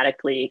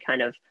systematically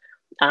kind of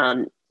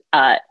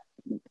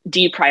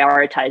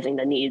deprioritizing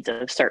the needs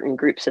of certain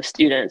groups of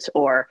students,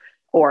 or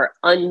or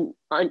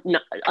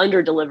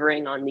under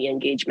delivering on the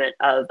engagement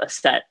of a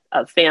set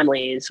of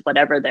families,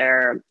 whatever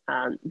their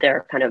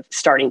kind of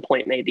starting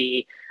point may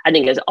be, I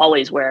think is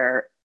always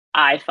where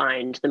I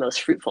find the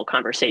most fruitful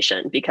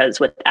conversation, because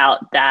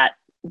without that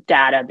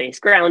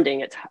data-based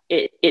grounding,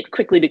 it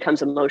quickly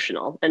becomes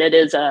emotional, and it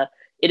is a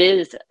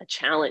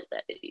challenge.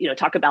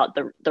 Talk about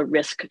the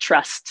risk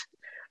trust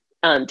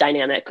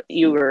dynamic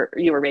you were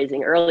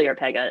raising earlier,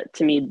 Pegah.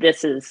 To me,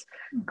 this is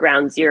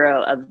ground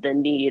zero of the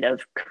need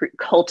of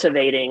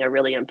cultivating a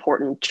really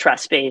important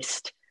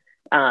trust-based,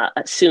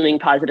 assuming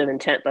positive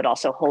intent, but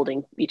also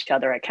holding each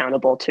other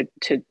accountable to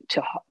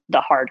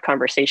the hard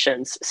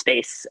conversations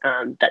space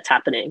that's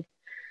happening.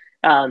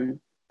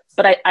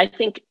 But I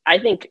think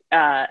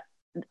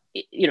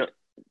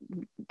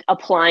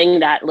applying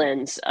that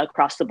lens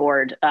across the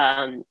board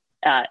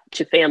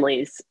to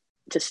families,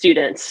 to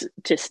students,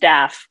 to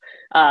staff,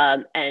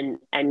 and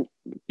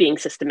being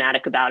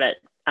systematic about it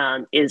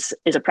is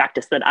a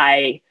practice that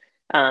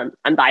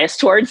I'm biased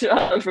towards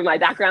from my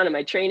background and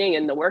my training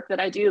and the work that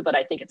I do. But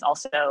I think it's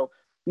also,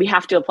 we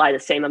have to apply the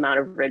same amount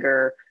of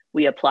rigor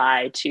we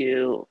apply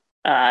to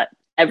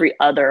every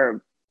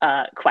other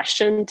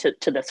question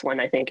to this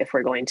one, I think, if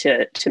we're going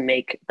to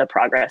make the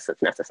progress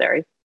that's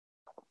necessary.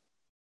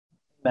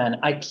 Man,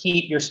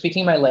 you're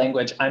speaking my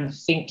language. I'm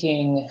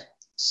thinking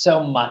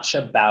so much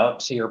about,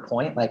 to your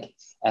point, like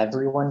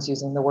everyone's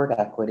using the word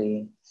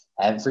equity,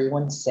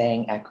 everyone's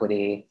saying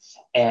equity.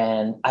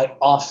 And I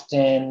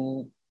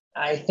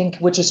think,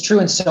 which is true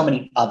in so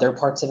many other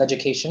parts of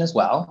education as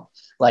well,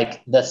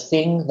 like the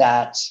thing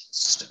that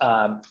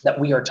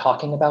we are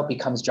talking about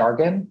becomes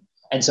jargon.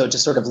 And so it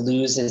just sort of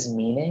loses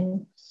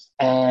meaning.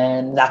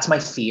 And that's my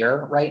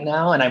fear right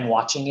now. And I'm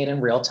watching it in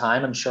real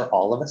time. I'm sure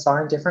all of us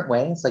are in different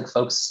ways. Like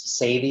folks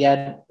say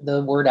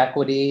the word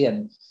equity,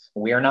 and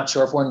we're not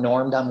sure if we're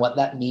normed on what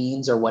that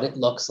means or what it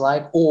looks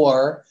like,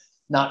 or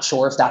not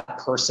sure if that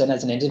person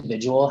as an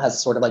individual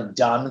has sort of like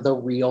done the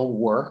real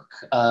work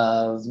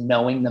of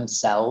knowing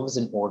themselves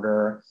in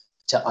order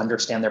to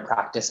understand their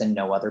practice and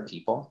know other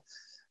people.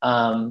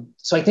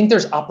 So I think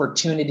there's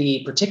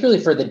opportunity,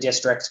 particularly for the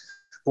district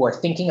who are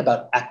thinking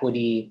about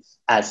equity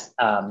as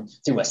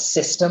through a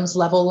systems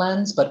level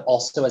lens, but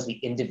also as the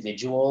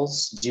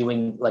individuals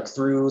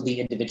through the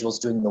individuals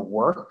doing the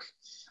work.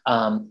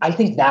 I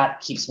think that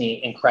keeps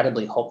me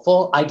incredibly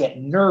hopeful. I get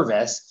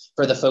nervous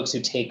for the folks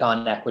who take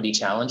on equity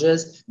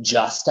challenges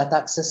just at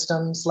that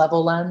systems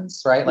level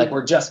lens, right? Like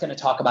we're just going to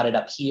talk about it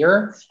up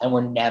here, and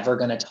we're never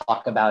going to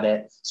talk about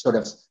it sort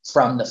of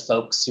from the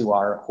folks who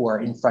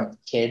are in front of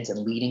kids and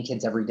leading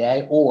kids every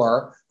day,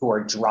 or who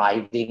are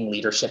driving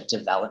leadership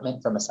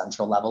development from a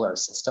central level or a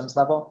systems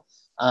level.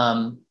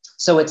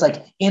 So it's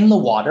like in the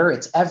water,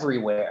 it's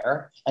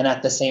everywhere. And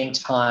at the same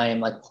time,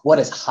 like, what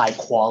does high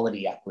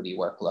quality equity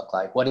work look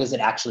like? What does it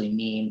actually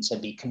mean to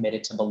be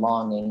committed to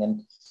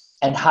belonging?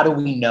 And how do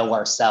we know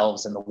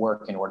ourselves and the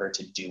work in order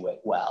to do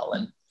it well?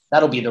 And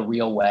that'll be the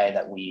real way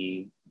that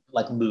we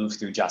like move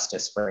through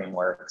justice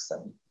frameworks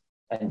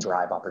and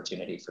drive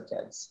opportunity for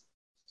kids.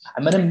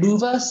 I'm going to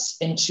move us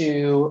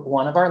into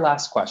one of our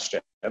last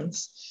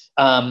questions.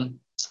 I'm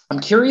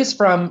curious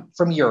from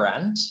your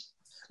end,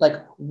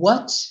 like,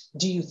 what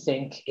do you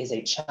think is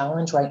a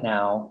challenge right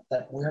now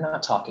that we're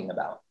not talking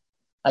about?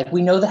 Like,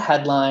 we know the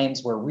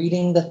headlines, we're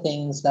reading the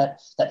things that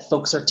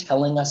folks are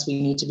telling us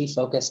we need to be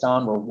focused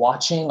on. We're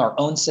watching our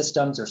own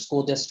systems or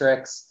school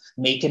districts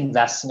make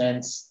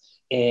investments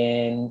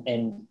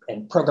in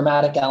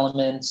programmatic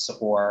elements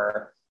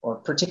or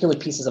particularly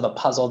pieces of a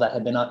puzzle that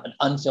had been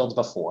unfilled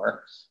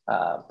before.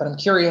 But I'm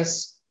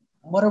curious,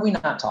 what are we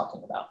not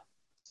talking about?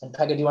 And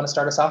Pegah, do you want to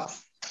start us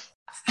off?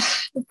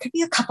 There could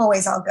be a couple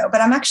ways I'll go,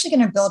 but I'm actually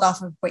going to build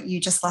off of what you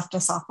just left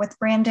us off with,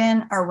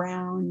 Brandon,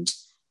 around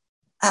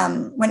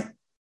when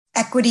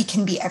equity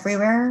can be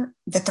everywhere,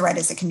 the threat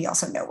is it can be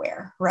also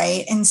nowhere,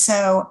 right? And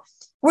so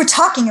we're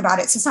talking about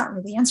it, so it's not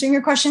really answering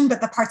your question,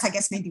 but the parts I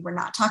guess maybe we're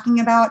not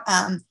talking about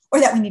or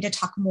that we need to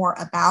talk more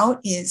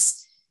about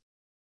is,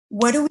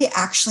 what do we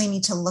actually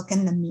need to look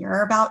in the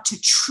mirror about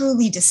to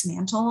truly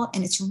dismantle?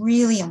 And it's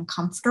really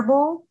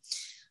uncomfortable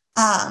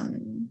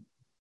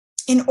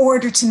in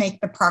order to make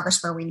the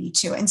progress where we need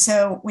to. And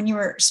so when you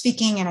were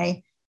speaking, and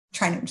I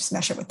trying to just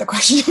mesh it with the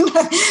question,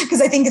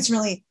 because I think it's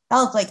really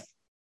valid, like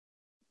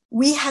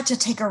we had to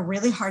take a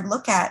really hard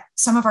look at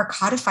some of our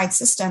codified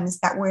systems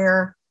that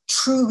were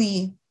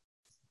truly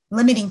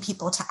limiting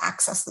people to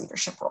access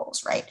leadership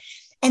roles, right?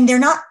 And they're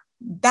not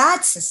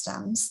bad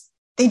systems,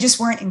 they just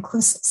weren't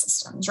inclusive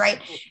systems,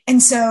 right?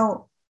 And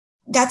so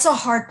that's a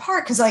hard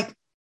part, because like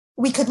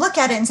we could look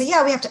at it and say,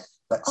 yeah, we have to,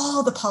 but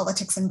all the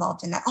politics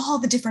involved in that, all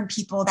the different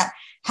people that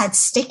had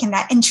stake in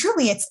that. And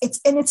truly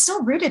it's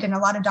still rooted in a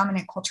lot of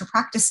dominant culture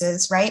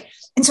practices, right?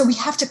 And so we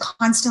have to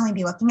constantly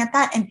be looking at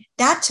that. And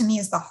that to me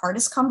is the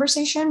hardest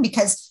conversation,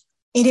 because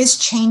it is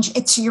change.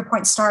 It's, to your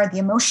point, Star, the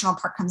emotional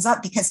part comes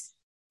up because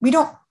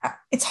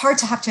it's hard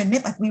to have to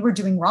admit like we were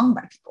doing wrong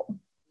by people.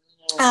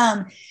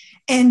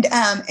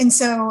 And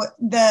so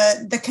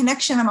the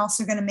connection I'm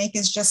also going to make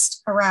is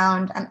just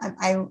around,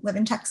 I live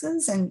in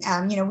Texas, and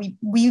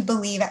we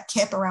believe at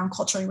KIPP around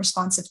culturally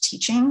responsive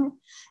teaching.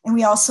 And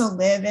we also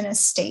live in a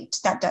state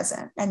that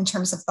doesn't, in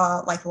terms of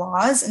the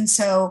laws. And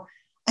so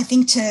I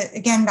think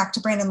again, back to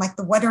Brandon,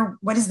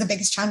 what is the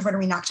biggest challenge? What are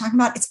we not talking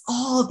about? It's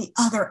all the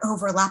other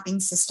overlapping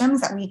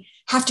systems that we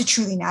have to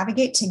truly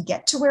navigate to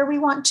get to where we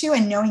want to,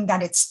 and knowing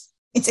that it's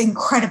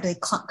incredibly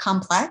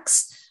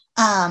complex.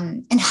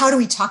 And how do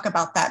we talk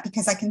about that?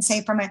 Because I can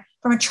say from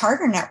a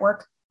charter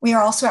network, we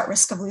are also at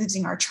risk of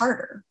losing our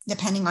charter,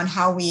 depending on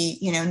how we,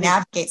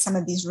 navigate some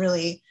of these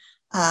really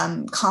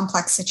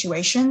complex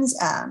situations.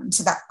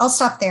 So that I'll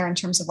stop there in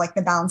terms of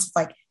the balance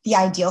of the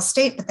ideal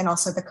state, but then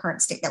also the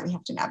current state that we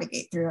have to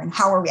navigate through, and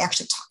how are we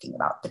actually talking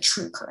about the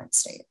true current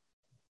state.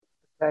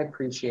 I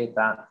appreciate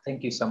that.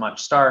 Thank you so much.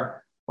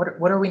 Star,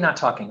 what are we not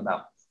talking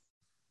about?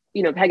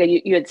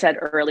 Pegah, you had said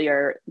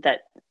earlier that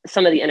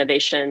some of the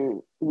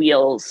innovation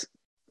wheels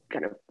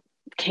kind of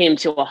came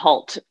to a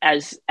halt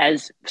as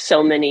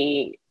so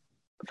many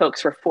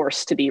folks were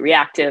forced to be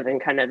reactive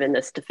and kind of in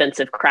this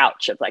defensive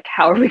crouch of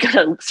how are we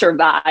going to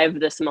survive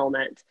this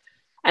moment?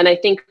 And I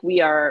think we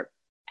are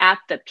at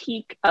the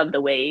peak of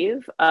the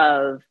wave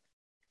of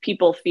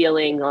people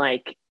feeling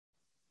like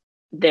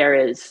there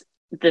is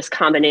this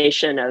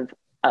combination of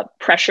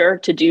pressure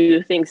to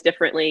do things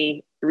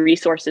differently,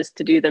 resources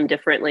to do them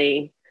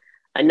differently,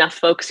 enough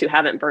folks who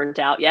haven't burnt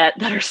out yet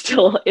that are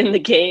still in the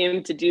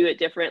game to do it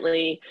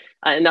differently,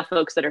 enough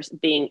folks that are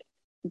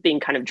being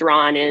kind of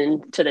drawn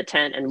into the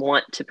tent and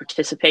want to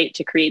participate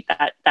to create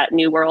that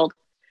new world.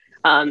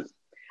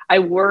 I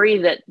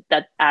worry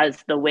that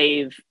as the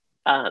wave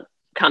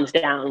comes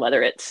down,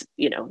 whether it's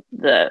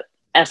the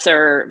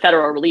ESSER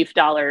federal relief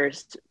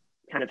dollars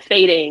kind of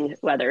fading,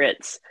 whether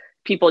it's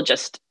people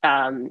just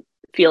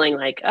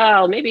feeling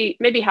oh,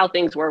 maybe how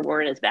things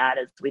weren't as bad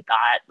as we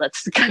thought.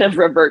 Let's kind of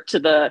revert to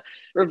the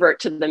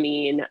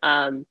mean.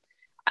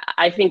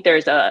 I think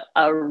there's a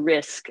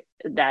risk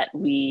that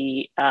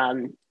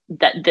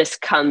that this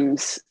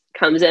comes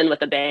in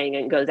with a bang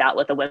and goes out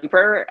with a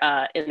whimper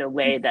in a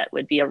way that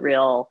would be a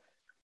real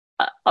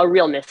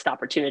missed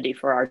opportunity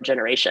for our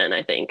generation,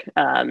 I think.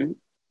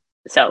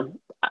 So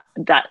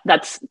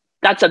that's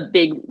a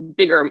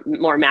bigger,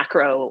 more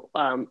macro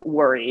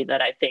worry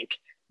that I think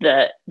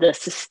the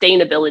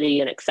sustainability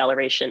and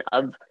acceleration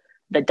of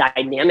the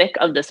dynamic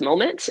of this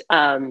moment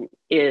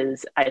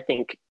is, I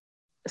think,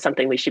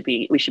 something we should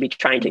be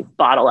trying to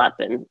bottle up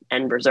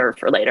and reserve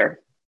for later.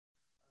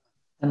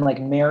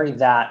 And marry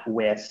that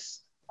with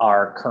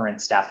our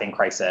current staffing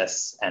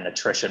crisis and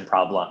attrition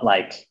problem,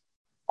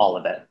 all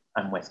of it.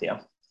 I'm with you.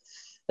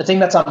 The thing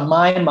that's on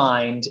my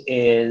mind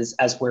is,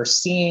 as we're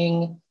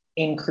seeing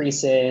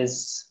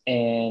increases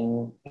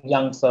in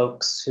young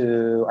folks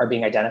who are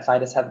being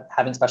identified as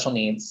having special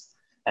needs,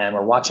 and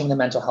we're watching the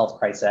mental health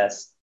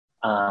crisis,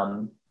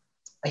 I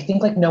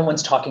think no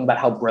one's talking about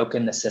how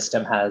broken the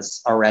system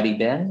has already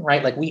been,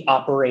 right? We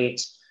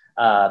operate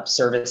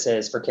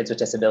services for kids with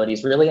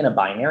disabilities really in a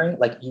binary.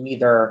 You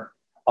either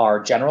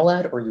are general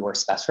ed or you are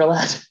special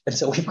ed. And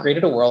so we've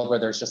created a world where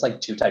there's just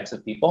two types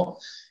of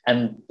people.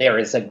 And there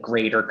is a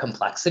greater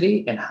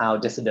complexity in how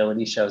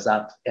disability shows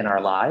up in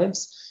our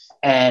lives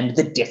and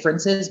the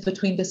differences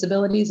between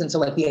disabilities. And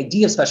so the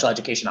idea of special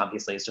education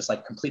obviously is just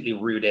completely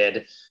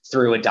rooted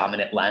through a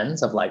dominant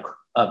lens of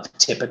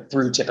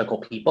through typical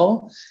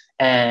people.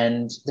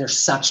 And there's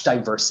such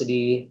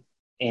diversity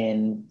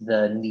in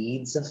the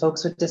needs of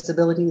folks with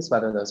disabilities,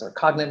 whether those are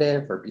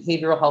cognitive or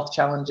behavioral health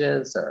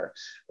challenges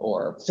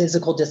or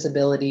physical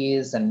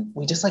disabilities. And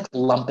we just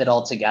lump it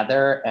all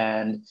together.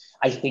 And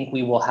I think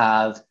we will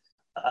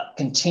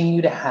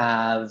continue to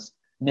have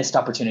missed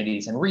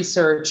opportunities in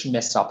research,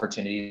 missed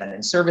opportunities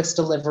in service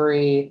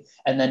delivery,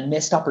 and then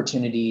missed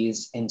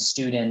opportunities in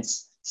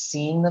students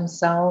seeing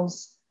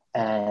themselves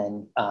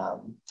and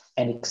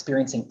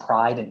experiencing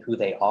pride in who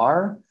they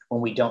are when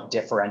we don't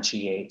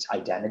differentiate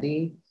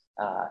identity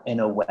in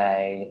a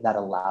way that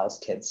allows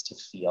kids to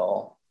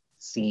feel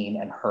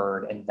seen and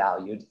heard and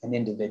valued and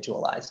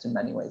individualized in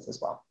many ways as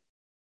well.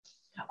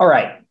 All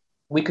right,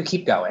 we could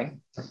keep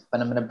going, but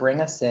I'm going to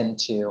bring us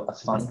into a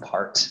fun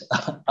part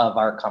of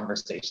our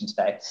conversation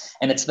today,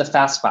 and it's the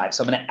Fast Five.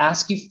 So I'm going to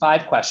ask you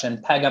 5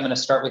 questions. Peg, I'm going to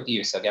start with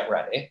you, so get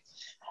ready.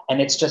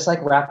 And it's just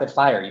rapid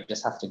fire. You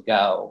just have to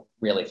go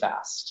really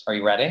fast. Are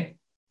you ready?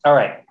 All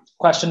right,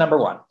 question number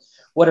 1.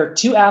 What are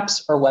 2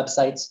 apps or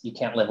websites you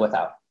can't live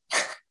without?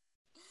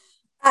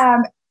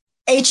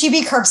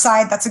 HEB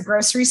Curbside, that's a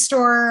grocery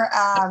store.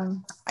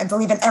 I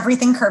believe in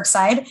everything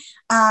curbside.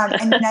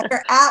 And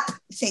another app,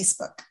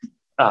 Facebook.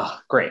 Oh,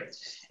 great.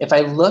 If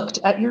I looked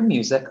at your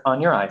music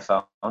on your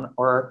iPhone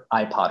or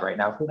iPod right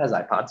now, who has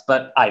iPods,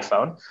 but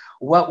iPhone,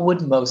 what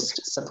would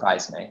most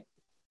surprise me?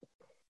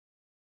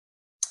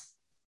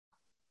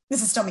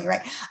 This is still me,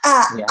 right?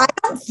 Yeah. I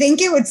don't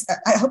think it would,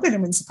 I hope it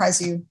wouldn't surprise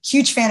you.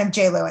 Huge fan of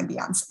J-Lo and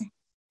Beyonce.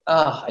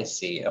 Oh, I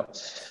see you.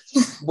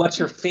 What's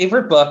your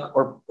favorite book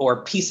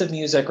or piece of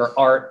music or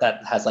art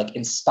that has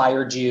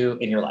inspired you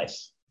in your life?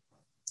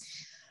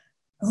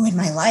 Oh, in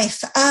my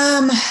life.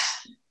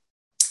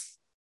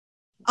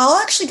 I'll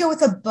actually go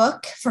with a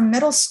book from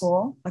middle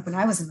school, like when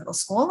I was in middle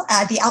school,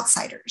 The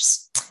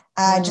Outsiders.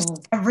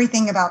 Just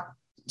everything about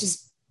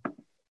just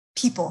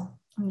people.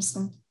 I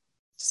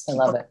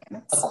love it.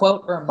 A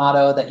quote or a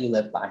motto that you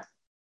live by.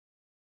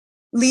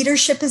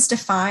 Leadership is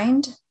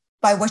defined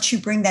by what you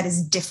bring that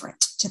is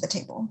different to the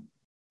table.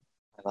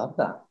 I love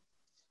that.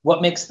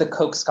 What makes the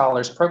Koch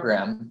Scholars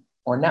Program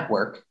or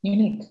network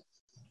unique?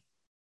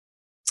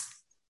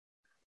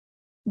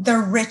 The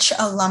rich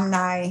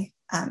alumni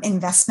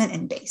investment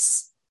and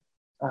base.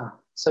 Oh,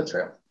 so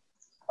true.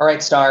 All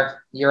right,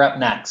 Star, you're up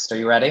next. Are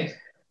you ready?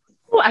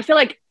 Oh, I feel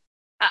like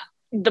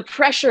the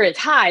pressure is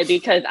high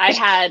because I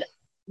had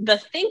the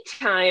think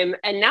time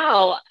and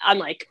now I'm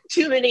like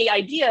too many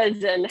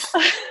ideas and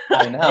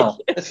I know.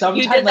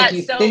 Sometimes you did that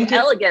you so think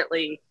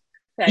elegantly.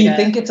 Pegah. You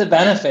think it's a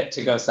benefit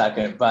to go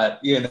second,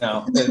 but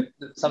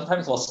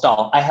sometimes we'll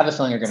stall. I have a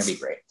feeling you're going to be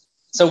great.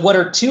 So what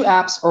are 2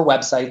 apps or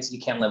websites you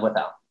can't live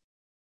without?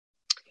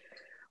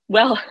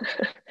 Well,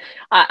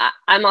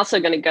 I'm also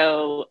going to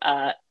go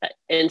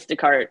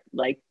Instacart.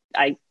 Like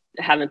I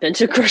haven't been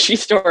to a grocery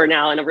store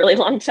now in a really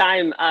long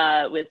time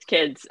with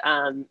kids.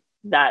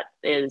 That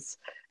is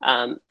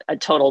a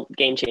total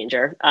game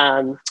changer.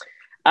 And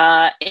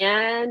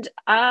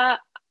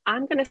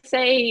I'm going to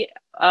say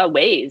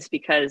Waze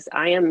because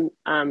I am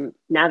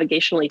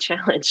navigationally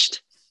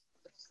challenged.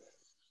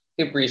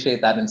 I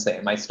appreciate that and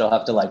same. I still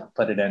have to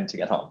put it in to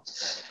get home.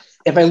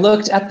 If I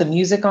looked at the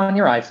music on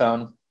your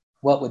iPhone,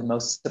 what would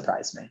most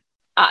surprise me?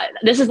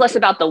 This is less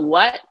about the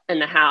what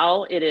and the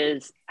how. It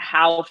is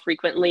how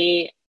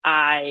frequently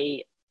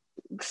I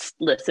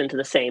listen to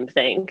the same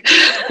thing.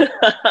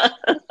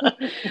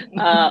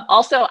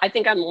 Also, I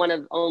think I'm one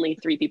of only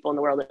 3 people in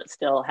the world that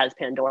still has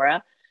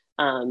Pandora.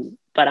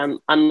 But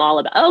I'm all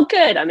about, oh,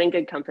 good. I'm in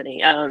good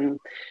company. I'm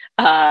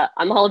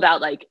all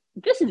about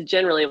this is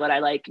generally what I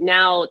like.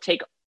 Now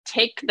take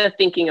the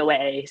thinking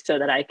away so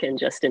that I can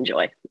just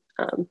enjoy.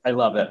 I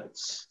love it.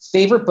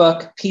 Favorite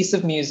book, piece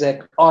of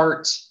music,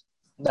 art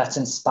that's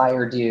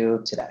inspired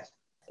you today?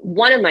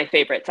 One of my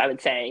favorites, I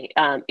would say,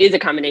 is a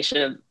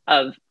combination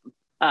of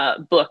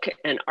book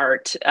and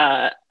art.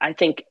 I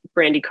think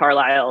Brandi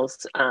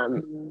Carlile's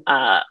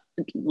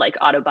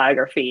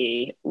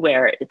autobiography,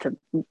 where it's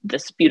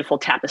this beautiful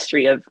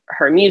tapestry of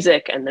her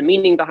music and the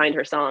meaning behind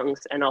her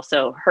songs, and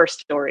also her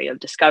story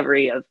of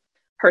discovery of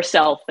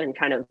herself and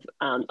kind of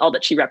all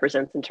that she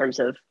represents in terms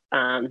of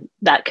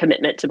that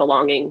commitment to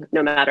belonging,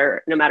 no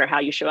matter how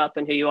you show up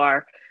and who you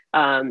are.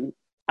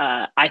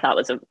 I thought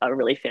was a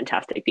really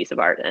fantastic piece of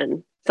art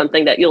and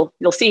something that you'll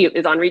see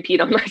is on repeat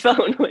on my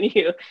phone when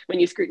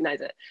you scrutinize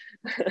it.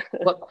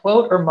 What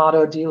quote or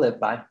motto do you live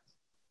by?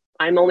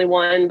 I'm only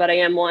one, but I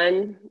am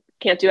one.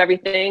 Can't do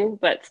everything,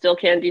 but still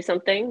can do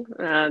something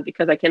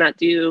because I cannot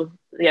do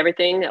the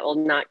everything. That will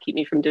not keep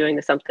me from doing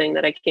the something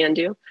that I can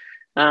do.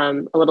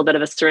 A little bit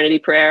of a serenity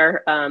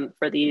prayer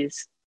for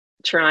these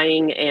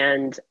trying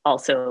and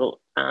also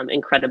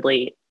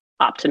incredibly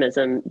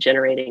optimism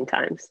generating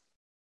times.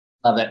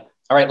 Love it.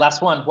 All right,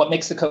 last one. What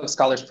makes the Koch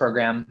Scholars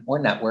Program or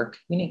network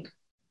unique?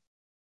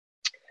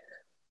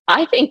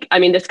 I think,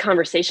 this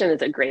conversation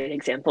is a great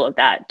example of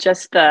that.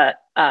 Just the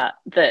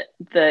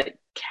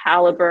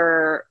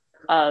caliber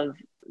of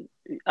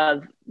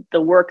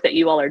the work that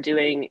you all are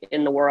doing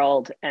in the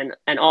world, and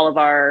all of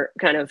our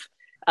kind of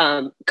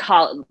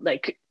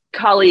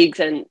colleagues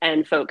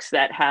and folks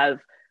that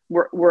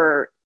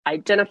were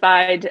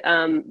identified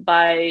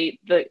by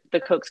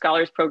the Koch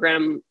Scholars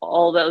Program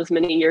all those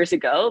many years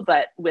ago,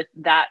 but with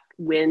that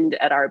wind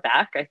at our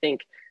back, I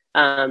think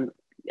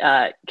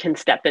can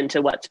step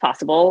into what's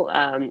possible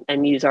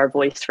and use our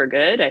voice for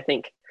good. I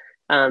think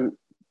a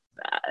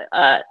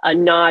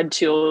nod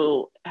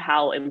to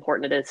how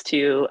important it is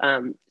to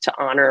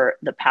honor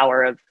the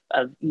power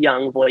of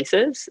young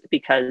voices,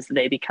 because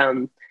they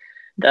become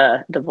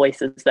the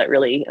voices that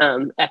really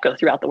echo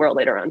throughout the world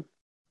later on.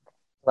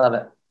 Love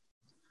it.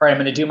 All right, I'm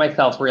going to do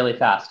myself really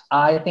fast.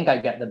 I think I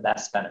get the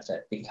best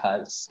benefit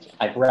because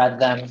I've read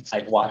them,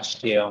 I've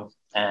watched you,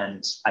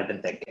 and I've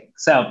been thinking.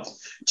 So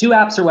 2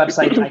 apps or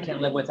websites I can't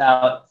live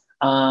without.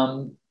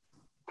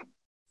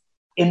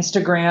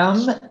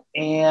 Instagram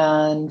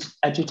and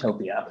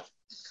Edutopia.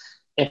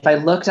 If I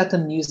looked at the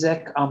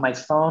music on my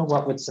phone,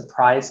 what would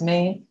surprise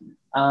me?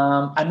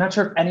 I'm not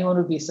sure if anyone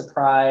would be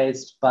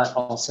surprised, but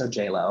also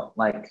J-Lo.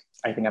 I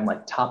think I'm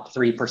top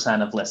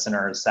 3% of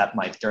listeners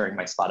during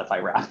my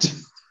Spotify Wrapped.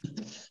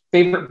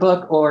 Favorite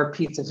book or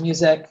piece of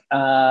music?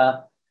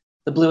 The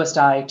Bluest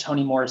Eye,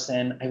 Toni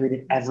Morrison. I read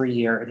it every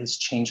year. It has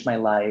changed my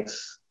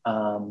life.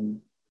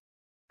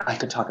 I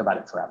could talk about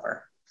it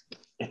forever.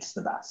 It's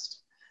the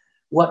best.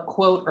 What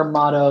quote or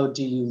motto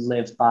do you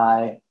live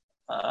by?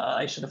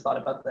 I should have thought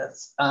about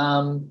this.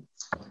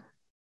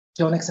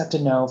 Don't accept a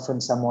no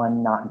from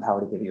someone not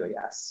empowered to give you a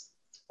yes.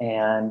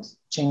 And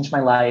changed my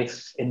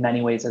life in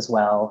many ways as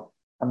well.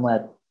 I'm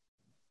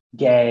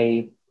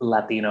gay,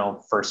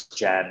 Latino, first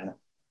gen,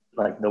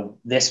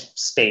 this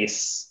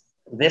space,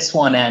 this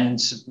one and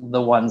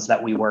the ones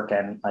that we work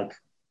in,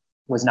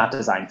 was not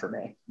designed for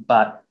me,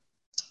 but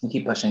we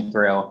keep pushing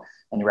through.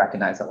 and you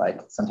recognize that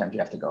like sometimes you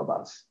have to go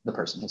above the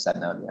person who said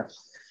no to you.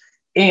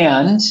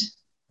 And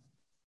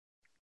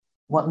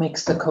what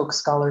makes the Koch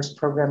Scholars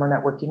Program or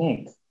Network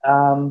unique?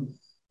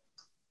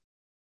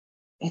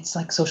 It's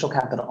like social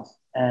capital.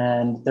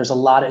 And there's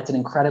it's an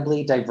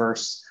incredibly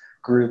diverse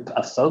group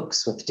of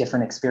folks with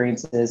different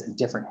experiences and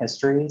different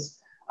histories.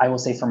 I will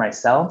say for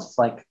myself,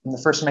 like I'm the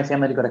first in my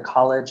family to go to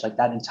college, like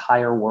that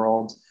entire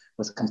world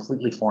was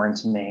completely foreign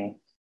to me.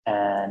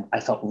 And I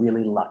felt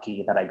really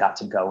lucky that I got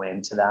to go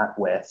into that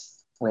with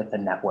a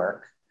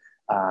network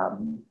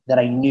that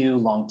I knew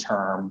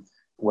long-term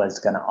was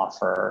going to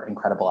offer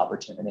incredible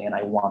opportunity. And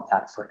I want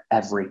that for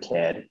every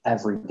kid,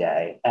 every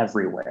day,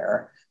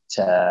 everywhere,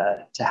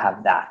 to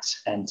have that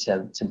and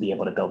to be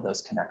able to build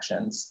those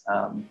connections.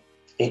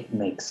 It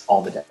makes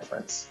all the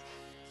difference.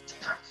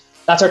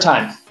 That's our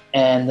time.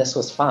 And this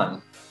was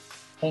fun.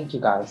 Thank you,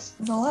 guys.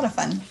 It was a lot of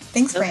fun.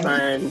 Thanks,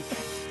 Brandon.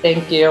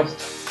 Thank you.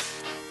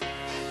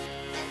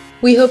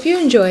 We hope you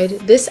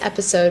enjoyed this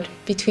episode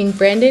between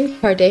Brandon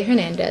Carde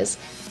Hernandez,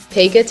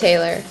 Pegah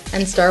Taylor,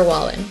 and Star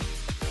Wallen.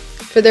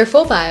 For their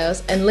full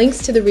bios and links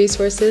to the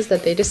resources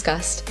that they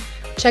discussed,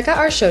 check out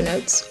our show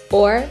notes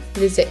or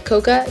visit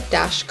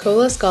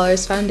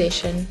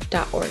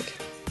coca-colascholarsfoundation.org.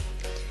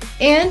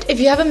 And if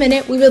you have a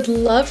minute, we would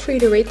love for you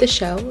to rate the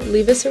show,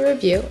 leave us a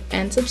review,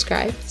 and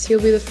subscribe so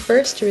you'll be the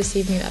first to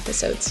receive new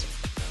episodes.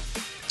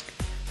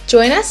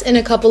 Join us in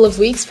a couple of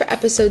weeks for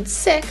episode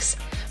 6,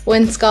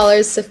 when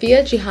scholars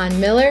Sophia Jihan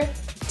Miller,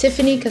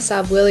 Tiffany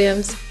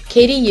Kassab-Williams,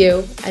 Katie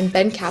Yu, and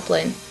Ben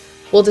Kaplan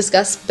will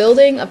discuss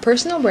building a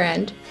personal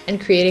brand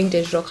and creating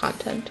digital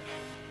content.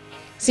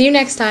 See you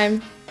next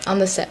time on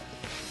The Sip.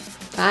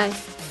 Bye.